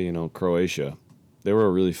like to say, Croatia, they were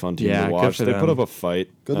a really fun team Yeah, to good watch. for They them. put up a fight.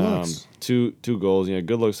 Good looks. Two goals. Yeah,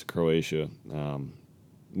 good looks to Croatia.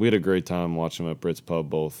 We had a great time watching them at Brits Pub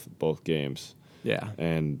both games. yeah.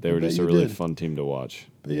 And they I were bet just a you really did. fun team to watch.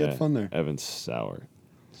 Bet you had fun there. Evan's sour.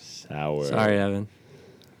 Sorry, Evan.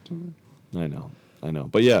 I know.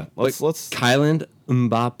 But yeah, let's Kylian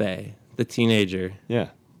Mbappe, the teenager, yeah.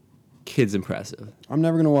 kid's impressive. I'm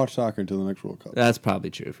never going to watch soccer until the next World Cup. That's probably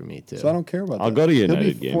true for me too. So I don't care about that. I'll go to He'll be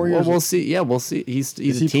United game. 4 Well, years we'll see. Yeah, we'll see. He's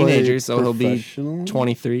Does a he play teenager, so he'll be professionally?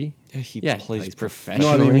 23. Yeah, he Yeah, plays plays No,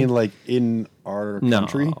 professionally. I mean like in our No,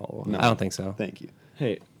 country. I don't think so. Thank you.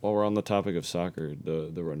 Hey, while we're on the topic of soccer,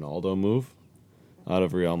 the Ronaldo move out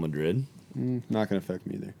of Real Madrid. Not going to affect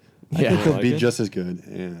me either. Yeah. I think he'll Like be it? just as good,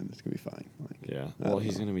 and it's going to be fine. Like, Yeah. I Well, don't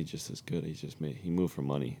he's know. gonna be just as good. He moved for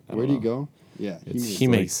money. I Where don't do you know. go? Yeah, He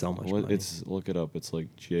makes so much money. It's look it up. It's like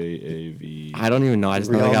JAV. I don't even know. I just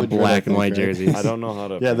know Real they got Madrid, black I and think, white right? jerseys. I don't know how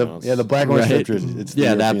to. Yeah, pronounce. the black and white Right. strip jersey. It's the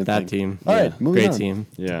Yeah, European that thing. team. All right, Yeah. moving Great on. team.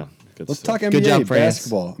 Yeah. Good Let's stuff. talk NBA, Good job, France.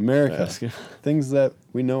 basketball, America, Basketball. things that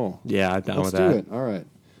we know. Yeah, I'm down Let's with do that. it. All right.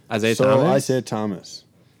 Isaiah so Thomas. Isaiah Thomas.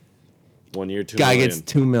 1 year, $2 Guy million. gets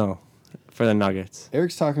 $2 million for the Nuggets.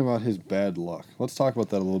 Eric's talking about his bad luck. Let's talk about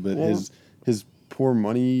that a little bit. Well- His poor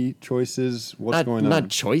money choices. What's going on? Not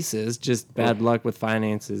choices, just bad luck with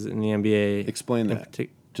finances in the NBA. Explain in that.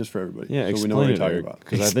 just for everybody. Yeah, so we know what explain you're it, talking Eric, about.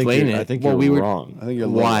 'cause Explain it. I think Well, you're we were- wrong. I think you're a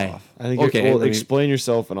little Why? off. I think Okay, well, let me- explain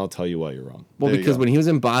yourself, and I'll tell you why you're wrong. Well, There you because go. when he was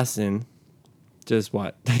in Boston, just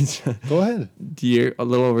what? Go ahead. A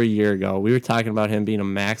little over a year ago, we were talking about him being a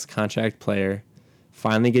max contract player,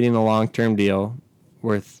 finally getting a long-term deal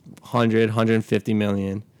worth 150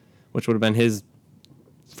 million, which would have been his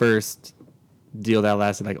first deal that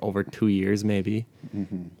lasted like over 2 years maybe.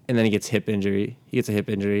 Mm-hmm. And then he gets hip injury. He gets a hip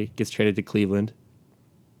injury, gets traded to Cleveland,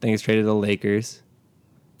 then gets traded to the Lakers,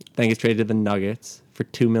 then gets traded to the Nuggets for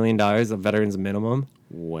 $2 million, a veteran's minimum.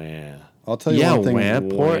 Wah. I'll tell you Yeah, one thing.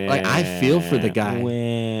 wah. Poor, like, I feel for the guy.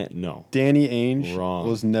 Wah. No. Danny Ainge Wrong.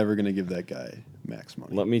 was never going to give that guy max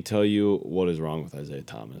money. Let me tell you what is wrong with Isaiah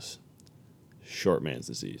Thomas. Short man's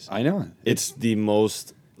disease. I know. It's the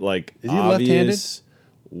most like Is he obvious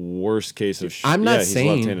worst case of. I'm not he's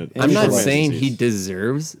saying left-handed. I'm not Short man's saying disease. he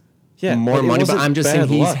deserves Yeah, more but it money, but wasn't I'm just saying bad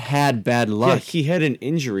he's luck. had bad Yeah, luck. he had an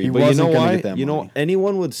injury, He but you wasn't know gonna why? get that You know, money.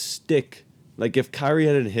 anyone would stick. Like if Kyrie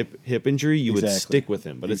had a hip injury, you would Exactly. stick with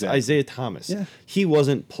him. But Exactly. it's Isaiah Thomas. Yeah. He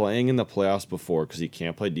wasn't playing in the playoffs before because he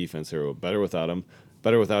can't play defense. They were better without him.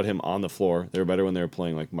 Better without him on the floor. They were better when they were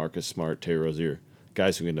playing like Marcus Smart, Terry Rozier,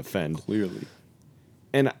 guys who can defend. Clearly.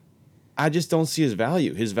 And I just don't see his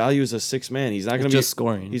value. His value is a six man. He's not going to be just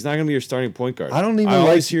scoring. He's not going to be your starting point guard. I don't even like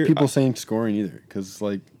always hear people saying scoring either, because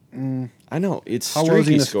like I know it's How well is he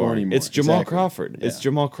streaky gonna score scoring. anymore? It's Jamal Exactly. Crawford. It's Yeah.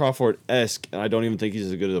 Jamal Crawford-esque, and I don't even think he's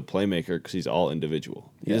as good as a playmaker because he's all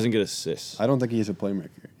individual. He Yeah. doesn't get assists. I don't think he's a playmaker.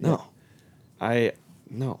 No, I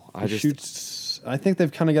He just shoots. I think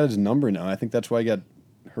they've kind of got his number now. I think that's why he got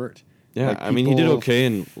hurt. yeah. Like, I mean, he did people okay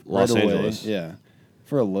in right Los away, Angeles. Yeah,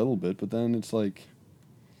 for a little bit, but then it's like,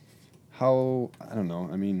 how I don't know.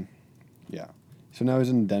 I mean, yeah. So now he's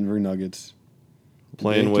in Denver Nuggets.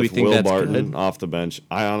 Playing Do we with think Will that's Barton good? off the bench.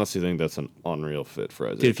 I honestly think that's an unreal fit for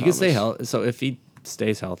Isaiah Dude, if he could stay Thomas. healthy, so if he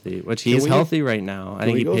stays healthy, which Can he's we- healthy right now, I Can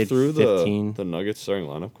think we he go paid through 15. the Nuggets starting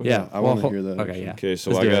lineup quick? Yeah, I wanna well, hear that, Okay, actually. yeah. Okay,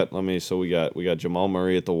 so Let's do it. we got Jamal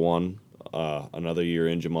Murray at the 1. Another year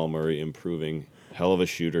in Jamal Murray improving, hell of a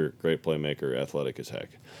shooter, great playmaker, athletic as heck.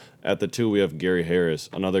 At the 2 we have Gary Harris,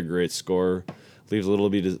 another great scorer, leaves a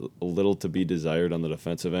little to be desired on the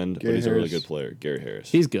defensive end, Gary but he's a really Harris. good player. Gary Harris.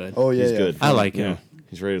 He's good. Oh yeah, He's yeah. good. I like him.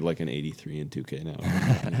 He's rated like an 83 in 2K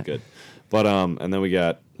now. He's good. But and then we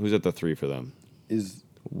got who's at the 3 for them? Is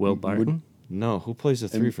Will Barton? No, who plays the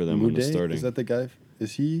 3 for them when Mude? they're starting? Is that the guy?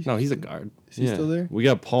 Is he? No, he's a guard. Is he still there? We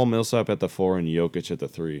got Paul Millsap at the 4 and Jokic at the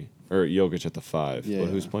 3. Or Jokic at the 5. Yeah, But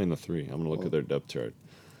who's yeah. playing the 3? I'm going to look at their depth chart.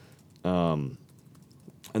 And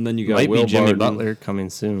then you got Might Will be Jimmy Barton. Butler coming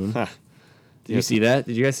soon. Ha. Did you see that?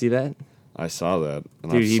 Did you guys see that? I saw that.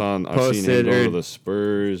 And Dude, he I've seen him posted- go or to the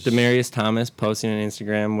Spurs. Demarius Thomas posting on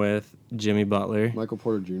Instagram with Jimmy Butler Michael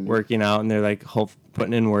Porter Jr. working out, and they're like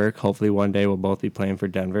putting in work. Hopefully, one day we'll both be playing for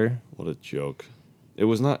Denver. What a joke. It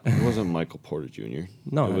wasn't Michael Porter Jr.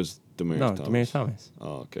 No, It was Demarius no, Thomas. Demarius Thomas.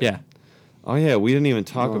 Oh, okay. Yeah, Oh yeah, we didn't even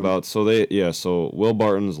talk No. about so Will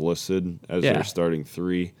Barton's listed as Yeah. their starting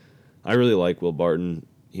 3. I really like Will Barton.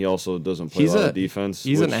 He also doesn't play a lot of defense.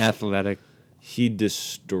 He's an which athletic. He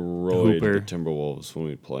destroyed Hooper. the Timberwolves when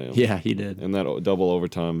we play him. Yeah, he did. In that double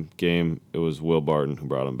overtime game, it was Will Barton who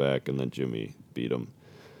brought him back, and then Jimmy beat him.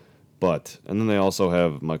 And then they also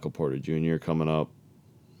have Michael Porter Jr. coming up.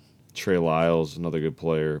 Trey Lyles, another good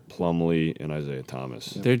player, Plumlee, and Isaiah Thomas.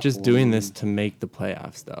 They're just doing this to make the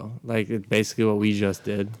playoffs, though. Like it's basically what we just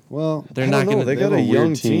did. Well, They're I not don't know, gonna. They got have a a weird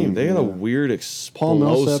young team. team, They got a yeah. weird Paul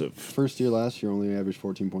Millsap, explosive. first year last year, only averaged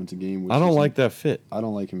 14 points a game. Which I don't is- like that fit. I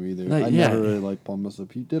don't like him either. No, I yeah. never really liked Paul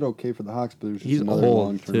Millsap. He did okay for the Hawks, but there's just He's another old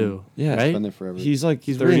long term. too. Yeah. right. Been there forever. He's like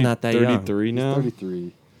He's 30, really not that young. 33 He's now.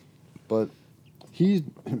 33, but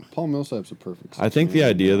Paul Millsap's a perfect. I think the six-man.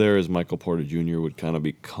 idea there is Michael Porter Jr. would kind of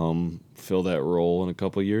fill that role in a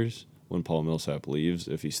couple years when Paul Millsap leaves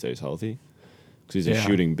if he stays healthy, because he's a Yeah.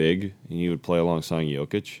 shooting big and he would play alongside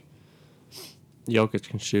Jokic. Jokic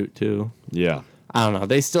can shoot too. Yeah. I don't know.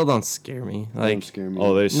 They still don't scare me. They Like don't scare me.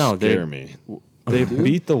 Oh, they No, scare me. They do?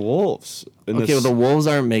 beat the Wolves. okay, well, the Wolves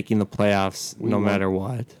aren't making the playoffs We no won. matter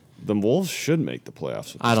what. the Wolves should make the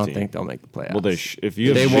playoffs. With I this don't team. think they'll make the playoffs. Well, if you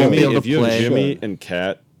have They Jimmy, won't be able if to you have play. Jimmy Sure. and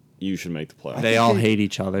Cat, you should make the playoffs. They all hate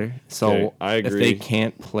each other. So Okay, I if agree. they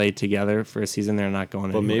can't play together for a season, they're not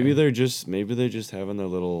going But anywhere. maybe they're just having their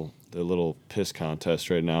little piss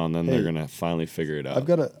contest right now, and then they're Hey, gonna finally figure it out. I've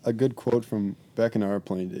got a good quote from back in our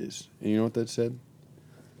playing days, and you know what that said?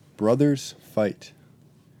 Brothers fight.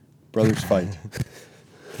 Brothers fight.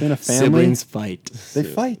 In a family, siblings fight. they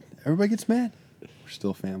fight. Everybody gets mad. We're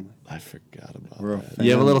still family. I forgot about We're a that. family.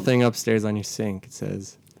 You have a little thing upstairs on your sink. It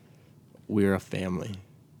says, "We're a family."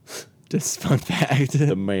 Just fun fact.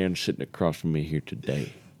 The man sitting across from me here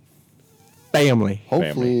today. Family.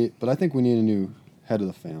 Hopefully, but I think we need a new head of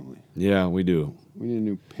the family. Yeah, we do. We need a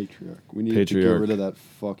new patriarch. We need to get rid of that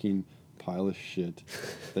fucking pile of shit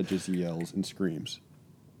that just yells and screams.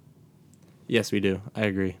 Yes, we do. I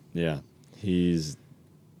agree. Yeah, he's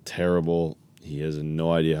terrible. He has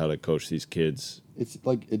no idea how to coach these kids. It's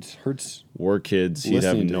like it hurts. We're kids. He'd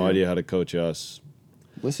have no idea how to coach us.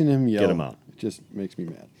 Listening to him yell. Get him out. It just makes me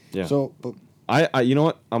mad. Yeah. So, but I you know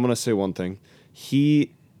what? I'm gonna say one thing.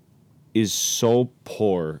 He is so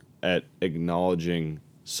poor at acknowledging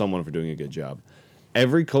someone for doing a good job.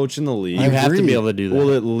 Every coach in the league, You have to be able to do that.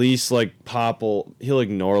 will at least like he'll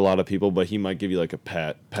ignore a lot of people, but he might give you like a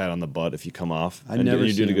pat on the butt if you come off and never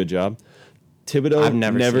you seen did a him. good job. Thibodeau I've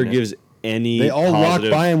never seen it. gives any. they all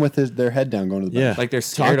positive, walk by him with their head down, going to the Yeah, bench. Like they're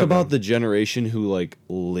scared talk of about him. the generation who like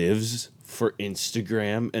lives for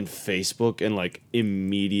Instagram and Facebook and like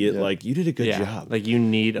immediate like you did a good Yeah. job. Like you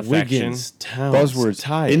need affection. Wiggins, Towns, Buzzwords.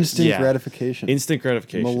 Tyus. Instant Yeah. gratification. Instant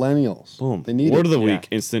gratification. Millennials. Boom. They need Word it. of the Yeah. week.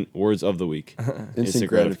 Instant words of the week. Instant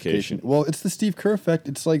gratification. Well, it's the Steve Kerr effect.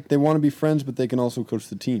 It's like they want to be friends, but they can also coach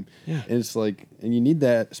the team. Yeah. And it's like, and you need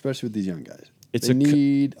that, especially with these young guys. It's they a co-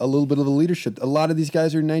 need a little bit of the leadership. A lot of these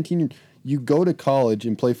guys are 19. You go to college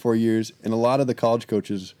and play 4 years, and a lot of the college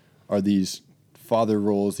coaches are these father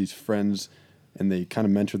roles, these friends, and they kind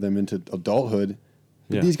of mentor them into adulthood.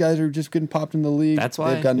 But Yeah. these guys are just getting popped in the league. That's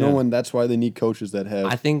why- they've got no Yeah. one. That's why they need coaches that have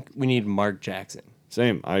I think we need Mark Jackson.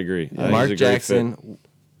 Same. I agree. I think Mark he's a great Jackson fit.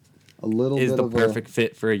 a little is bit the of perfect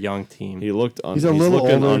fit for a young team. He looked. He's a little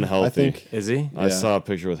looking older, unhealthy. I think. Is he? I Yeah. saw a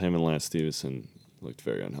picture with him and Lance Stevenson. Looked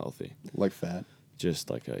very unhealthy. like fat. Just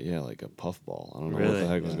like a puffball. I don't know what Really? the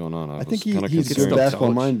heck was going on. I think was kinda he's a good concerned. basketball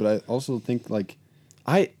coach. mind, but I also think like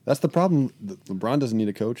I that's the problem. LeBron doesn't need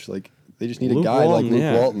a coach. Like they just need Luke a guy Walton, like Luke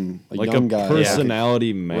yeah. Walton, a like young a guy,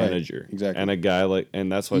 personality manager, exactly. and a guy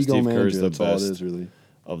and that's why Ego Steve manager, Kerr's the that's all it best is, really.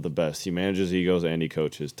 of the best. He manages egos and he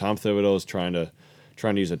coaches. Tom Thibodeau is trying to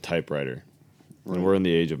use a typewriter, Right. and we're in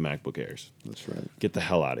the age of MacBook Airs. That's right. Get the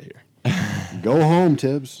hell out of here. Go home,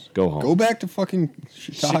 Tibbs. Go home. Go back to fucking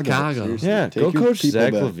Chicago. Chicago. Seriously. Yeah, Take go your coach people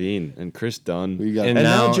Zach back. LaVine and Chris Dunn. Who you got? And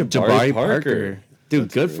now now Jabari Jabari Parker. Parker. Dude,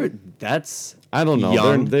 That's good good. for that's I don't know.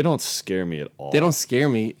 young. They don't scare me at all. They don't scare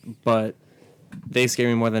me, but they scare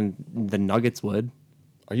me more than the Nuggets would.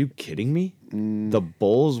 Are you kidding me? The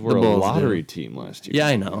Bulls were The a Bulls lottery did. team last year. Yeah,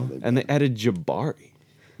 I know. And they added Jabari.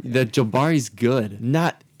 The Jabari's good.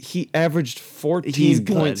 He averaged He's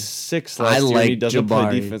good. 14.6 I last year. And he like doesn't play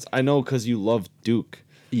Jabari. defense. I know because you love Duke.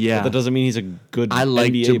 Yeah. But that doesn't mean he's a good I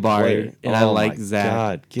like NBA Jabari player. and I Oh like my Zach.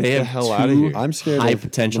 God. Get They the have hell out of two here. I'm scared high of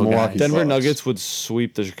potential the Milwaukee guys. Denver Bucks. Nuggets would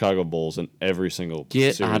sweep the Chicago Bulls in every single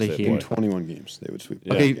Get series outta they here. In play. 21 games, they would sweep.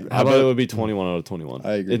 Yeah. Okay, Both games. how I bet about- it would be 21 out of 21.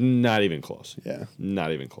 I agree. It's not even close. Yeah.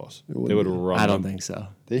 Not even close. wouldn't They would be. run I don't them. think so.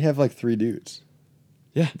 They have like 3 dudes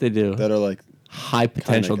They do. that are like High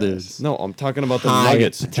potential guys. dudes. No, I'm talking about the High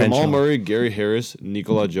Nuggets. potential. Jamal Murray, Gary Harris,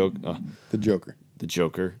 Nikola Jokic, the Joker. the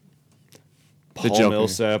Joker, Paul Joker.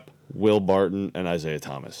 Millsap, Will Barton, and Isaiah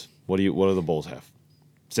Thomas. What do the Bulls have?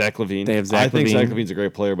 Zach LaVine. They have Zach I think Zach LaVine. LaVine's a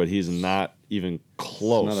great player, but he's not even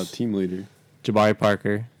close. Not a team leader. Jabari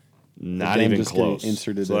Parker. Not Again, even just getting close.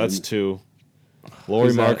 inserted So that's in. 2. Laurie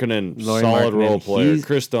Who's that? Markkinen, Lauri solid Markkanen. role player. He's-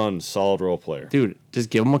 Chris Dunn, solid role player. Dude, just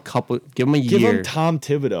give him a Give year. him Tom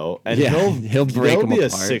Thibodeau, and Yeah, he'll he'll break there'll him be a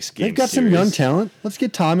apart. 6-game They've got some series. young talent. Let's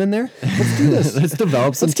get Tom in there. Let's do this. Let's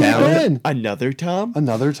develop some Let's get it talent. going. Another Tom?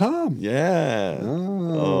 Another Tom. Yeah.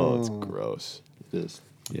 Oh, it's Oh. gross. It is.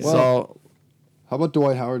 Yeah. Well, So how about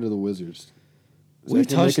Dwight Howard to the Wizards? Is We that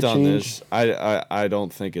gonna make touched a on change? this. I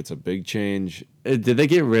don't think it's a big change. did they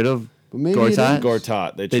get rid of But maybe it Gortat? is.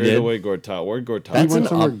 Gortat. They They traded did? away Gortat. Where'd Gortat He That's go? went an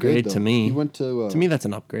somewhere upgrade good, to though. me. He went to. To me, that's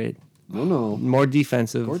an upgrade. no. More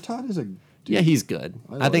defensive. Gortat is a. Dude, Yeah, he's good.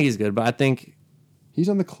 I I, like think he's good, but He's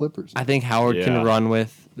on the Clippers. I think Howard Yeah. can run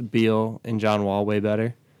with Beal and John Wall way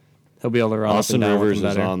better. He'll be able to run Austin up and down Rivers with is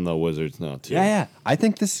them better. on the Wizards now, too. yeah. I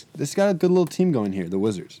think this got a good little team going here. The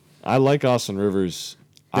Wizards. I like Austin Rivers.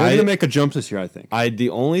 They're gonna make a jump this year. I think. The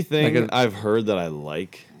only thing Like I've heard that I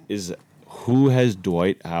like is who has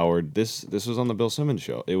Dwight Howard. This was on the Bill Simmons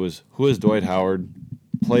show. It was who has Dwight Howard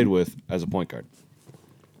played with as a point guard.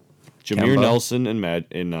 Jameer Kemba. Nelson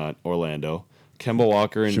in Orlando, Kemba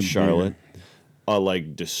Walker in Jameer.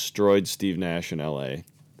 Charlotte, destroyed Steve Nash in L.A.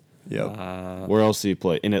 Yep. Where else did he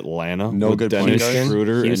play? In Atlanta No with good Dennis point guards.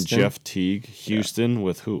 Schroeder Houston. and Jeff Teague. Houston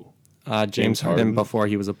with who? James Harden. Harden before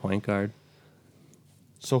he was a point guard.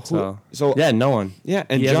 So who? So yeah, no one. Yeah,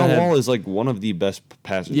 and He John hasn't had- Wall is like one of the best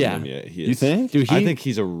passers Yeah. in the NBA. He You is. think? Dude, I think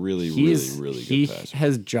he's a really he good passer.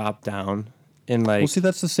 has dropped down in like Well, see,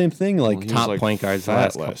 that's the same thing. Like Well, he was, top like, point guards the fat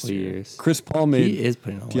last last couple of year. years. Chris Paul made He is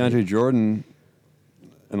putting on DeAndre weight. Jordan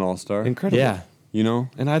an all-star. Incredible. Yeah, You know,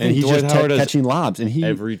 And I think he's Dwight just Howard has catching lobs, and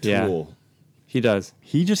Every Yeah. tool. he does.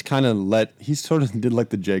 he just kind of he sort of did like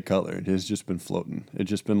the Jay Cutler. It has just been floating. It's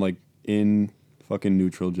just been like in fucking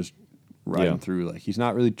neutral, just riding Yeah. through. Like he's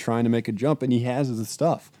not really trying to make a jump, and he has the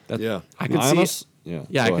stuff. Yeah. I could see- Honest- Yeah.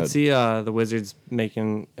 Yeah, I go could ahead. see the Wizards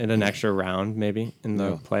making it an extra round maybe in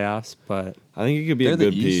the Yeah. playoffs, but I think it could be They're a the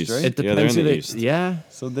good East, piece. right? it Yeah, they're depends in who the they. East. Yeah.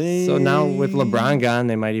 So they. So now with LeBron gone,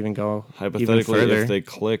 they might even go even Hypothetically, further. if they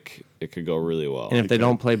click, it could go really well. and if they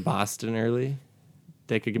don't play Boston early,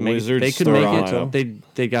 they could make. Wizards They could starting make lineup.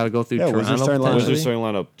 it. They got to go through Yeah, Wizards Toronto. starting lineup. Wizards potentially.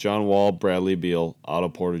 starting lineup: John Wall, Bradley Beal, Otto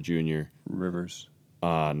Porter Jr. Rivers.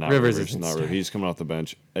 Not Rivers Rivers. isn't Not Rivers. starting. He's coming off the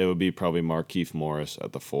bench. It would be probably Markieff Morris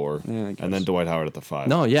at the 4, Yeah, I and guess. then Dwight Howard at the 5.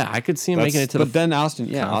 No, yeah, I could see him making it to But the. then Austin,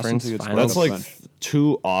 yeah, conference Austin's a good spot finals. That's off the like bench.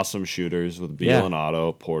 two awesome shooters with Beal Yeah. and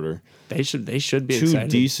Otto Porter. They should be Two excited.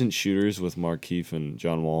 decent shooters with Markieff and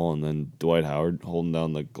John Wall, and then Dwight Howard holding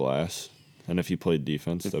down the glass. And if he played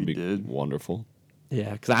defense, that'd he be did. wonderful.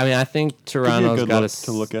 Yeah, because I think Could be a Toronto's good got look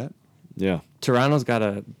to look at. Yeah. Toronto's got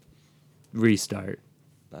to restart.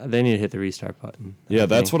 They need to hit the restart button. Yeah,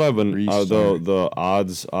 that's what I've been. Restart. The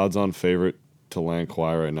odds on favorite to land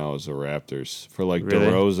Kawhi right now is the Raptors for like Really?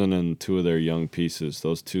 DeRozan and two of their young pieces.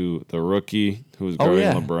 Those two, the rookie who was Oh, guarding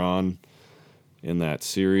yeah. LeBron in that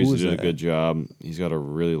series, Who he is did a that? good job. He's got a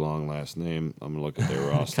really long last name. I'm gonna look at their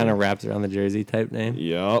roster. Kind of wraps around the jersey type name.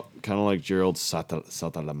 Yep, kind of like Gerald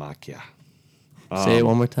Saltalamacchia. Say it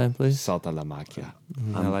one more time, please. Saltalamacchia.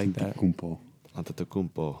 I like that. Antetokounmpo.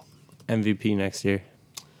 Antetokounmpo. MVP next year.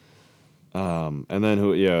 And then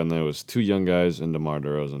who? Yeah, and there was two young guys and DeMar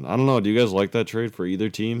DeRozan. I don't know. Do you guys like that trade for either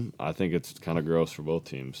team? I think it's kind of gross for both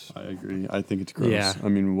teams. I agree. I think it's gross. Yeah. I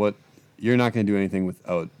mean, what? You're not going to do anything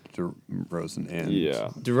without DeRozan and Yeah,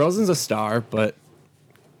 DeRozan's a star, but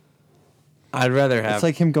I'd rather have. It's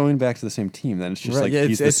like him going back to the same team. Then it's just Right, like yeah,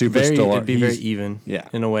 he's the superstar. Very, it'd be very He's- even. yeah.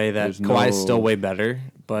 In a way that There's Kawhi's no- still way better,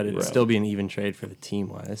 but it'd Right. still be an even trade for the team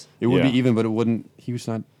wise. It would Yeah. be even, but it wouldn't. He was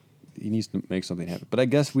not. He needs to make something happen. But I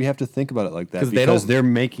guess we have to think about it like that 'Cause because they don't- they're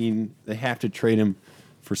making. They have to trade him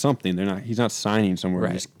for something. They're not. He's not signing somewhere Right.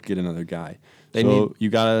 to just get another guy. They so need you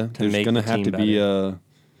gotta. There's make gonna the have team to be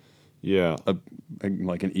yeah. a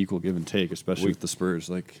like an equal give and take, especially with the Spurs.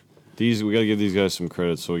 Like We gotta give these guys some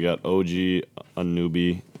credit. So we got OG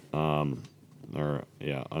Anunoby,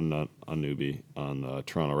 Anunoby on the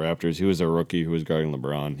Toronto Raptors. He was a rookie who was guarding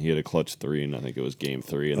LeBron. He had a clutch 3, and I think it was Game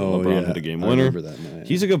 3, and then LeBron hit a game I winner. remember that night.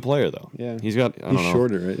 He's a good player though. Yeah. he's got. I don't he's know.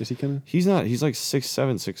 shorter, right? Is he kind of? He's not. He's like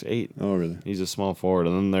 6'7", 6'8". Oh, really? He's a small forward,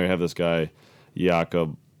 and then they have this guy,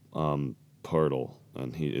 Jakob Poeltl,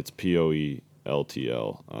 and it's Poeltl.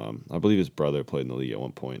 I believe his brother played in the league at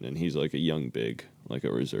one point, and he's like a young big, like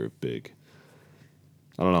a reserve big.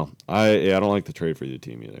 I don't know. I don't like the trade for either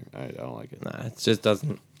team either. I don't like it. Nah, it just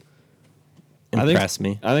doesn't I think- impress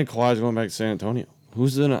me. I think Kawhi's going back to San Antonio.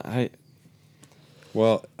 Who's in?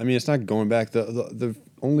 Well, I mean, it's not going back. The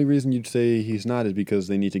only reason you'd say he's not is because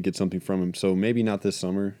they need to get something from him. So maybe not this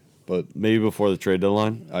summer, but Maybe before the trade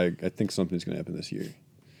deadline. I think something's going to happen this year.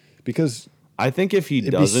 Because I think if he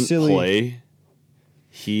It'd be doesn't silly. play,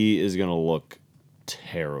 he is going to look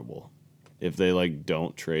terrible. If they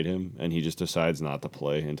don't trade him and he just decides not to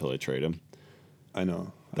play until they trade him, I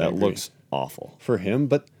know I that agree. looks awful. for him,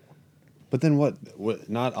 but then what?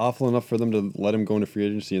 Not awful enough for them to let him go into free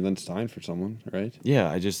agency and then sign for someone, right? Yeah,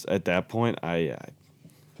 I just at that point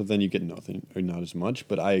But then you get nothing or not as much.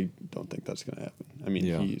 But I don't think that's going to happen. I mean,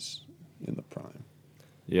 Yeah. he's in the prime.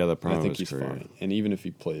 the I prime of think his he's career. fine. And even if he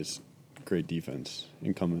plays great defense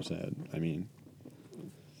and comes ahead, I mean,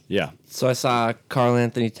 Yeah, So I saw Karl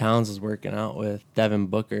Anthony Towns was working out with Devin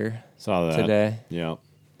Booker saw that today. Yeah,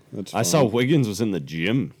 that's I saw Wiggins was in the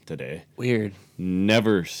gym today. Weird.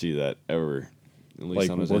 Never see that ever. At least Like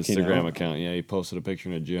on his working Instagram out? account. Yeah, he posted a picture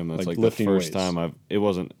in a gym. That's Like like the lifting first weights. time it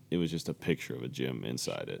was just a picture of a gym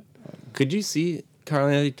inside it. Could you see Karl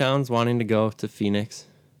Anthony Towns wanting to go to Phoenix?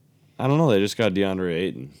 I don't know. They just got DeAndre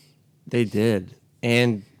Ayton. They did.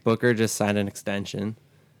 And Booker just signed an extension.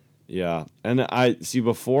 Yeah, and I see.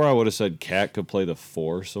 Before I would have said Cat could play the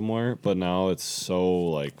 4 somewhere, but now it's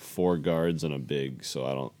so 4 guards and a big. So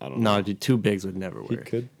I don't know. No, dude, two bigs would never He work.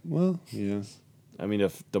 could. Well, yeah. I mean,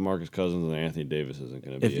 if DeMarcus Cousins and Anthony Davis isn't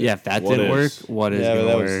going to be, If that what didn't work, is? what is Yeah, but gonna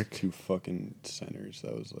that work? was two fucking centers.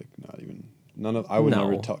 That was not even. None of. I would No.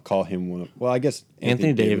 never call him one of. Well, I guess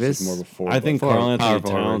Anthony Davis, is more before. I think Forward, Karl power Anthony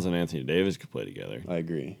forward. Towns and Anthony Davis could play together I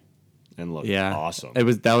agree. and look Yeah, awesome.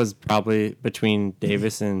 That was probably between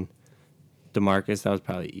Davis and DeMarcus. That was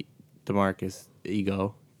probably DeMarcus'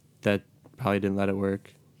 ego that probably didn't let it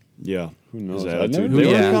work. Yeah. Who knows? His I never, attitude.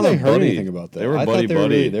 they Yeah. never kinda really heard buddy. anything about that. They were I buddy thought they were,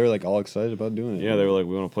 buddy. they were like all excited about doing it. Yeah, they were like,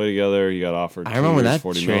 we want to play together. He got offered. I remember when 2 years, that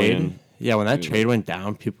 40 trade. million. Yeah, when that Dude, trade went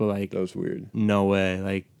down, people were like, That was weird. no way,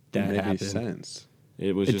 like that It made any happened. sense.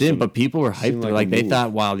 It was It just didn't, some- but people were seemed hyped. like Like, a they move.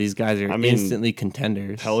 thought, wow, these guys are I mean, instantly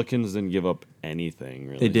contenders. Pelicans didn't give up anything.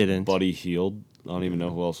 Really, They didn't. Buddy Hield. I don't even know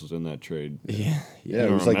who else was in that trade. Yeah, Yeah,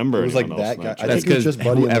 don't it was like remember it was like anyone else that in guy. that I that's think it was because just Buddy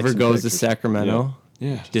and, like, whoever some goes to pictures. Sacramento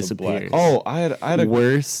Yeah. disappears. Oh, I had a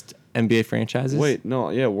Worst NBA franchises. wait. No,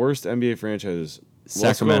 yeah, worst NBA franchises. Let's go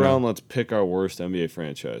Sacramento. around. Let's pick our worst NBA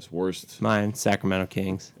franchise. Worst. Mine, Sacramento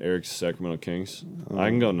Kings. Eric's Sacramento Kings. I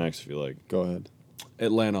can go next if you like. Go ahead.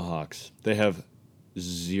 Atlanta Hawks. They have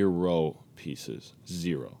 0 pieces.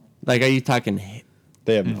 0. Like, are you talking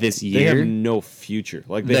They have this They year? have no future.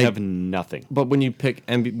 Like they Like- have nothing. But when you pick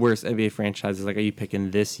worst NBA franchises, like, are you picking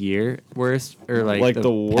this year worst or like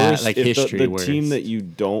the worst, like if history the worst? team that you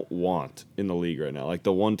don't want in the league right now, like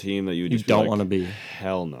the one team that you would You just don't like, wanna be.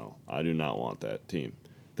 Hell no, I do not want that team.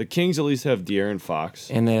 The Kings at least have De'Aaron Fox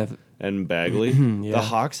and they have and Bagley. Yeah. The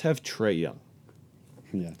Hawks have Trae Young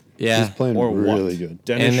yeah, He's playing or really what? good.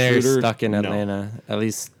 Dennis and they're Schroeder, stuck in no. Atlanta. At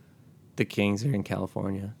least the Kings are in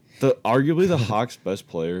California. Arguably the Hawks' best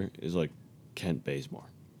player is like Kent Bazemore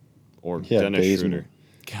or Yeah, Dennis Bazemore. Schroeder.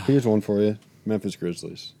 God. Here's one for you: Memphis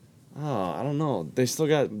Grizzlies. Oh, I don't know. They still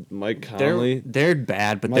got Mike They're Conley. they're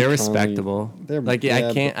bad, but Mike they're Conley, respectable. they're- Like yeah,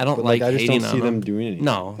 I can't. I don't but, like I just hating don't see on them doing anything.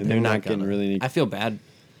 No, And they're not getting gonna. really any, I feel bad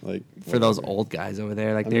like for those whatever. old guys over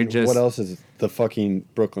there. Like I they're mean, just. what else is the fucking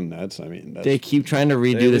Brooklyn Nets? I mean, that's They keep trying to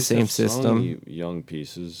They redo at the least same have some system. young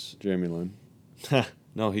pieces. Jeremy Lin.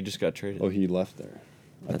 No, he just got traded. Oh, he left there.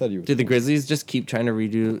 I thought he was. Dude, the Grizzlies just keep trying to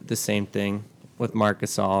redo the same thing with Marc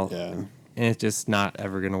Gasol, Yeah. and it's just not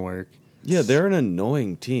ever gonna work. Yeah, they're an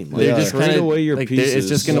annoying team. Like, They you are. just trade Kinda- away your like, pieces. it's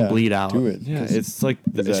just gonna Yeah, bleed out. Do it. Yeah, 'cause it's like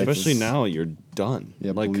Exactly. especially now you're done.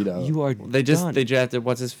 Yeah, like bleed out. you are. They just done. they drafted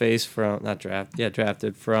what's his face from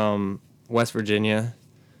drafted from West Virginia,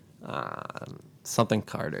 something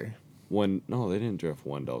Carter. No, they didn't draft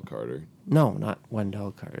Wendell Carter. No, not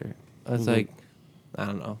Wendell Carter. It's like I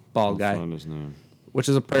don't know, bald I'll guy, find his name. which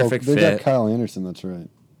is a perfect they fit. got Kyle Anderson. That's right.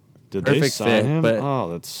 Did they Perfect sign fit, him? but- Oh,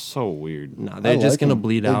 that's so weird. No, I they're just like gonna him.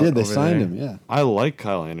 bleed they out. They did. They over signed there. him. Yeah. I like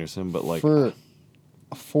Kyle Anderson, but like For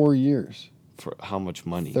 4 years, for how much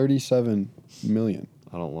money? 37 million.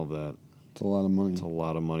 I don't love that. It's a lot of money. It's a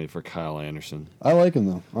lot of money for Kyle Anderson, I like him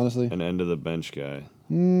though, honestly. an end of the bench guy.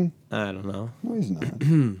 Mm, I don't know. no, he's not.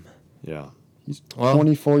 Yeah, He's Well-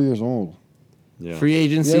 24 years old. yeah. Free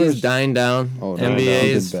agency Yeah, is there's- dying down. Oh, no, NBA no,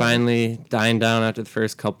 is did better. finally dying down after the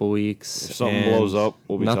first couple weeks. If something and blows up,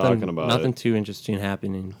 we'll be nothing, talking about nothing it. too interesting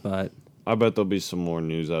happening, but I bet there'll be some more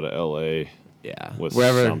news out of LA yeah, with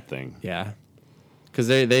wherever, something. yeah, because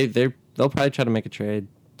they'll probably try to make a trade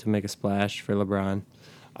to make a splash for LeBron.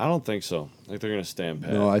 I don't think so. Like they're gonna stand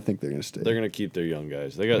pat. No, I think they're gonna stay. They're gonna keep their young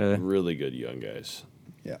guys. They got Really? really good young guys.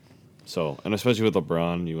 Yeah. So, and especially with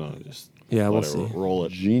LeBron, you want to just Yeah, we'll let it see. roll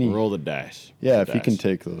it, Genie. roll the dice. Yeah, The if he can dice.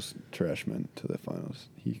 take those trash men to the finals,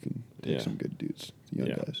 he can take Yeah. some good dudes, young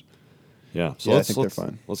Yeah. guys. Yeah. So Yeah, I let's think they're let's,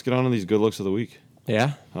 fine. let's get on to these good looks of the week,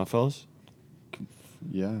 Yeah, huh, fellas?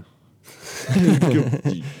 Yeah.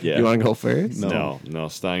 Yeah. you want to go first? No,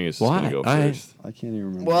 Stein is Why? gonna go All right. first. I can't even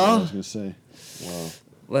remember Well- what I was gonna say. Wow.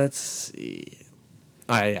 Let's see.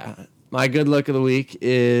 My good look of the week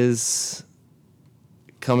is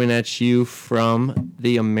coming at you from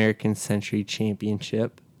the American Century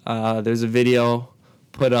Championship. There's a video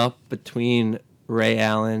put up between Ray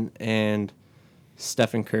Allen and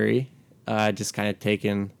Stephen Curry, just kind of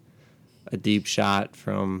taking a deep shot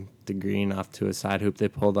from the green off to a side hoop they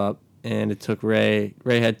pulled up, and it took Ray.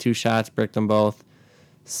 Ray had 2 shots, bricked them both.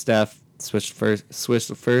 Steph switched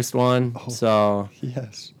the first one, so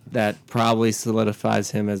Yes. that probably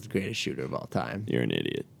solidifies him as the greatest shooter of all time. You're an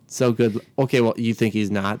idiot. So good. Okay, well, you think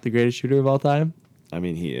he's not the greatest shooter of all time? I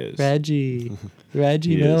mean, he is. Reggie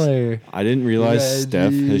He is. Miller. I didn't realize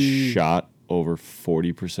Steph has Reggie. shot over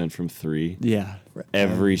 40% from 3 Yeah.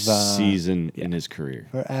 every Forever. season in his career.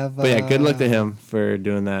 Forever. But yeah, good luck to him for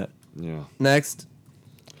doing that. Yeah. Next,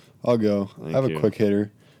 I'll go. I have you. a quick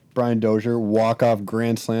hitter. Brian Dozier, walk-off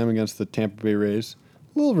grand slam against the Tampa Bay Rays.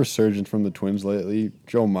 A little resurgence from the Twins lately.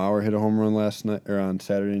 Joe Mauer hit a home run last night or on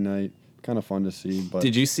Saturday night. Kind of fun to see. But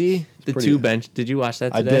did you see the pretty- 2 bench? Did you watch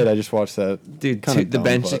that I today? did. I just watched that. Dude, Kinda the dumb,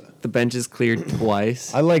 bench but the bench is cleared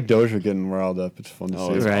twice. I like Dozier getting riled up. It's fun to Oh,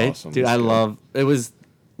 see. it's right? awesome. Dude, It's I good. love it. Was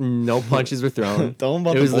no punches were thrown. Tell him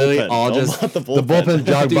about it the was literally bullpen. all Tell him just about the The bullpen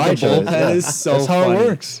jogged Dude, by the each other. bullpen is so That's how funny. it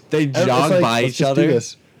works. They It's jog like, by let's each just do other.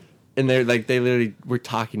 this. And they're like, they literally were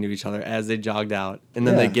talking to each other as they jogged out. And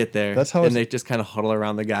then Yeah, they get there. that's how and it's- they just kind of huddle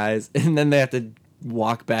around the guys. And then they have to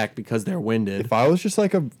walk back because they're winded. If I was just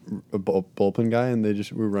like a bullpen guy and they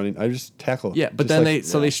just were running, I just tackle. Yeah, but Just then like,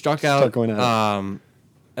 they struck start out going at it.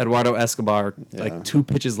 Eduardo Escobar Yeah. like 2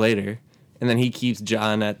 pitches later. And then he keeps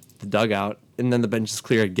John at the dugout. And then the bench is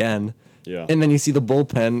clear again. Yeah. And then you see the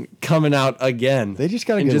bullpen coming out again. They just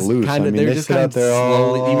gotta And get loose. I mean, they're they just sit kind out of there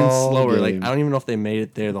slowly, all even slower. Like game. I don't even know if they made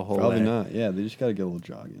it there the whole Probably way. not. Yeah, they just got to get a little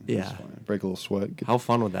jogging. Yeah. That's fine. Break a little sweat. Get, How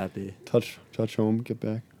fun would that be? touch home. Get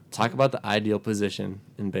back. Talk about the ideal position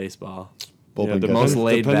in baseball. Bullpen Yeah, guy. most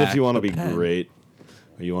laid depends back if you want to be bullpen. great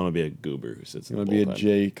or you want to be a goober who sits in You the want to be bullpen. a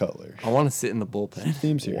Jay Cutler. I want to sit in the bullpen.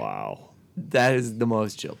 Themes here. Wow. That is the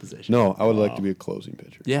most chill position. No, I would like to be a closing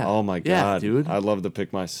pitcher. Yeah. Oh my Yeah, god, dude. I'd love to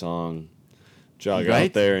pick my song, jog Right?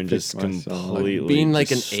 out there and Pick just my song. completely Being like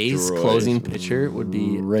an destroy ace closing pitcher would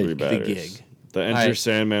be Great. three the batters. gig. The Enter Alright.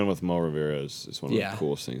 Sandman with Mo Rivera is one of Yeah. the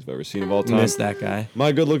coolest things I've ever seen of all time. Miss that guy.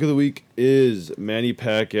 My good look of the week is Manny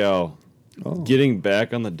Pacquiao Oh. getting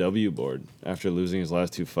back on the W board after losing his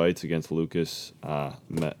last 2 fights against Lucas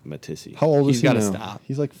Matissi. How old He's is he gotta now? stop.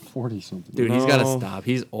 He's like 40 something. Dude, he's got to No. stop.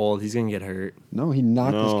 He's old. He's going to get hurt. No, he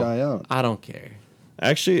knocked No. this guy out. I don't care.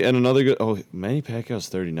 Actually, and another good. Oh, Manny Pacquiao's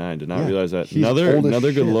 39. Did not Yeah, realize that. he's Another old as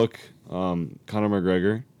good shit. look. Conor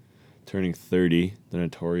McGregor turning 30, the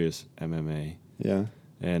notorious MMA, Yeah.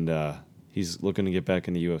 and he's looking to get back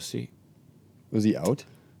in the UFC. Was he out?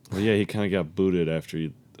 Well, yeah, he kind of got booted after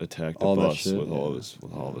he attacked the All that bus shit, with all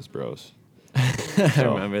yeah. of his bros. I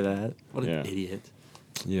remember that. What an Yeah. idiot.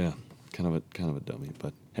 Yeah, kind of a dummy,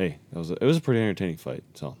 but hey, it was a pretty entertaining fight.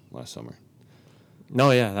 So last summer,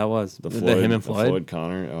 No, yeah, that was. The him and the Floyd.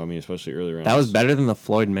 Connor. I mean, especially earlier rounds. That was better than the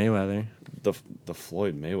Floyd Mayweather. The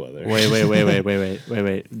Floyd Mayweather.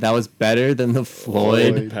 Wait. That was better than the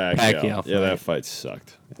Floyd Pacquiao. Pacquiao fight. Yeah, that fight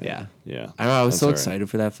sucked. Yeah. Yeah, I remember I was That's so all right. excited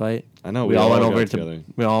for that fight. I know, We we all all went got over together.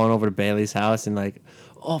 we all went over to Bailey's house and like,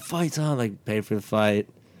 oh, fight's on. Like, paid for the fight.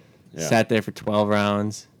 Yeah. Sat there for 12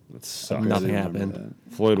 rounds. That sucked. Nothing I remember happened.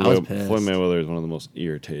 that. Floyd I was Floyd pissed. Mayweather is one of the most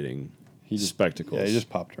irritating spectacles. Yeah, he just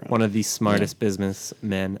popped around. One of the smartest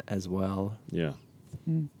businessmen as well. yeah.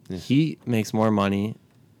 He makes more money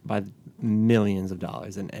by millions of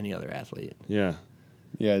dollars than any other athlete. Yeah.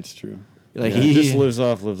 Yeah, it's true. Like Yeah, he just lives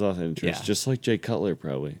off interest, Yeah. just like Jay Cutler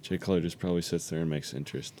probably. Jay Cutler just probably sits there and makes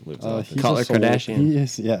interest, lives off He's it. Cutler a cele- Kardashian. He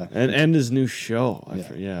is, yeah. And his new show.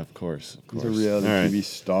 Yeah. Yeah, of course. He's a reality All right. TV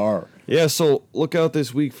star. Yeah, so look out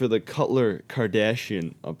this week for the Cutler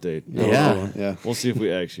Kardashian update. Yeah. Yeah. We'll see if we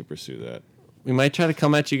actually pursue that. we might try to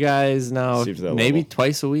come at you guys now See if that maybe level.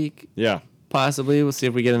 twice a week. Yeah. Possibly. We'll see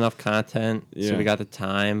if we get enough content. See Yeah. if we got the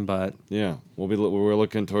time, but Yeah, we're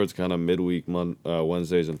looking towards kind of midweek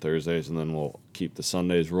Wednesdays and Thursdays, and then we'll keep the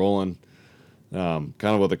Sundays rolling. Kind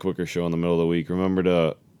of with a quicker show in the middle of the week. Remember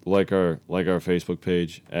to like our Facebook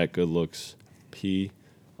page at Good Looks P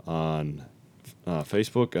on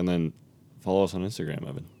Facebook, and then follow us on Instagram,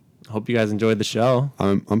 Evan. hope you guys enjoyed the show.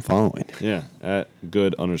 I'm following. Yeah, at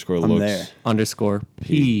good_looks. I'm there.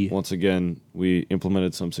 _P. Once again, we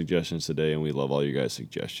implemented some suggestions today, and we love all you guys'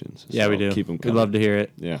 suggestions. Yeah, So we do. Keep them We'd coming. love to hear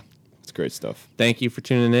it. Yeah, it's great stuff. Thank you for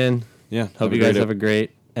tuning in. Yeah, Hope you guys have a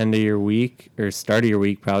great end of your week, or start of your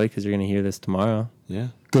week probably, because you're going to hear this tomorrow. yeah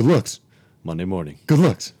Good looks. Monday morning. Good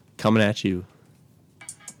looks. Coming at you.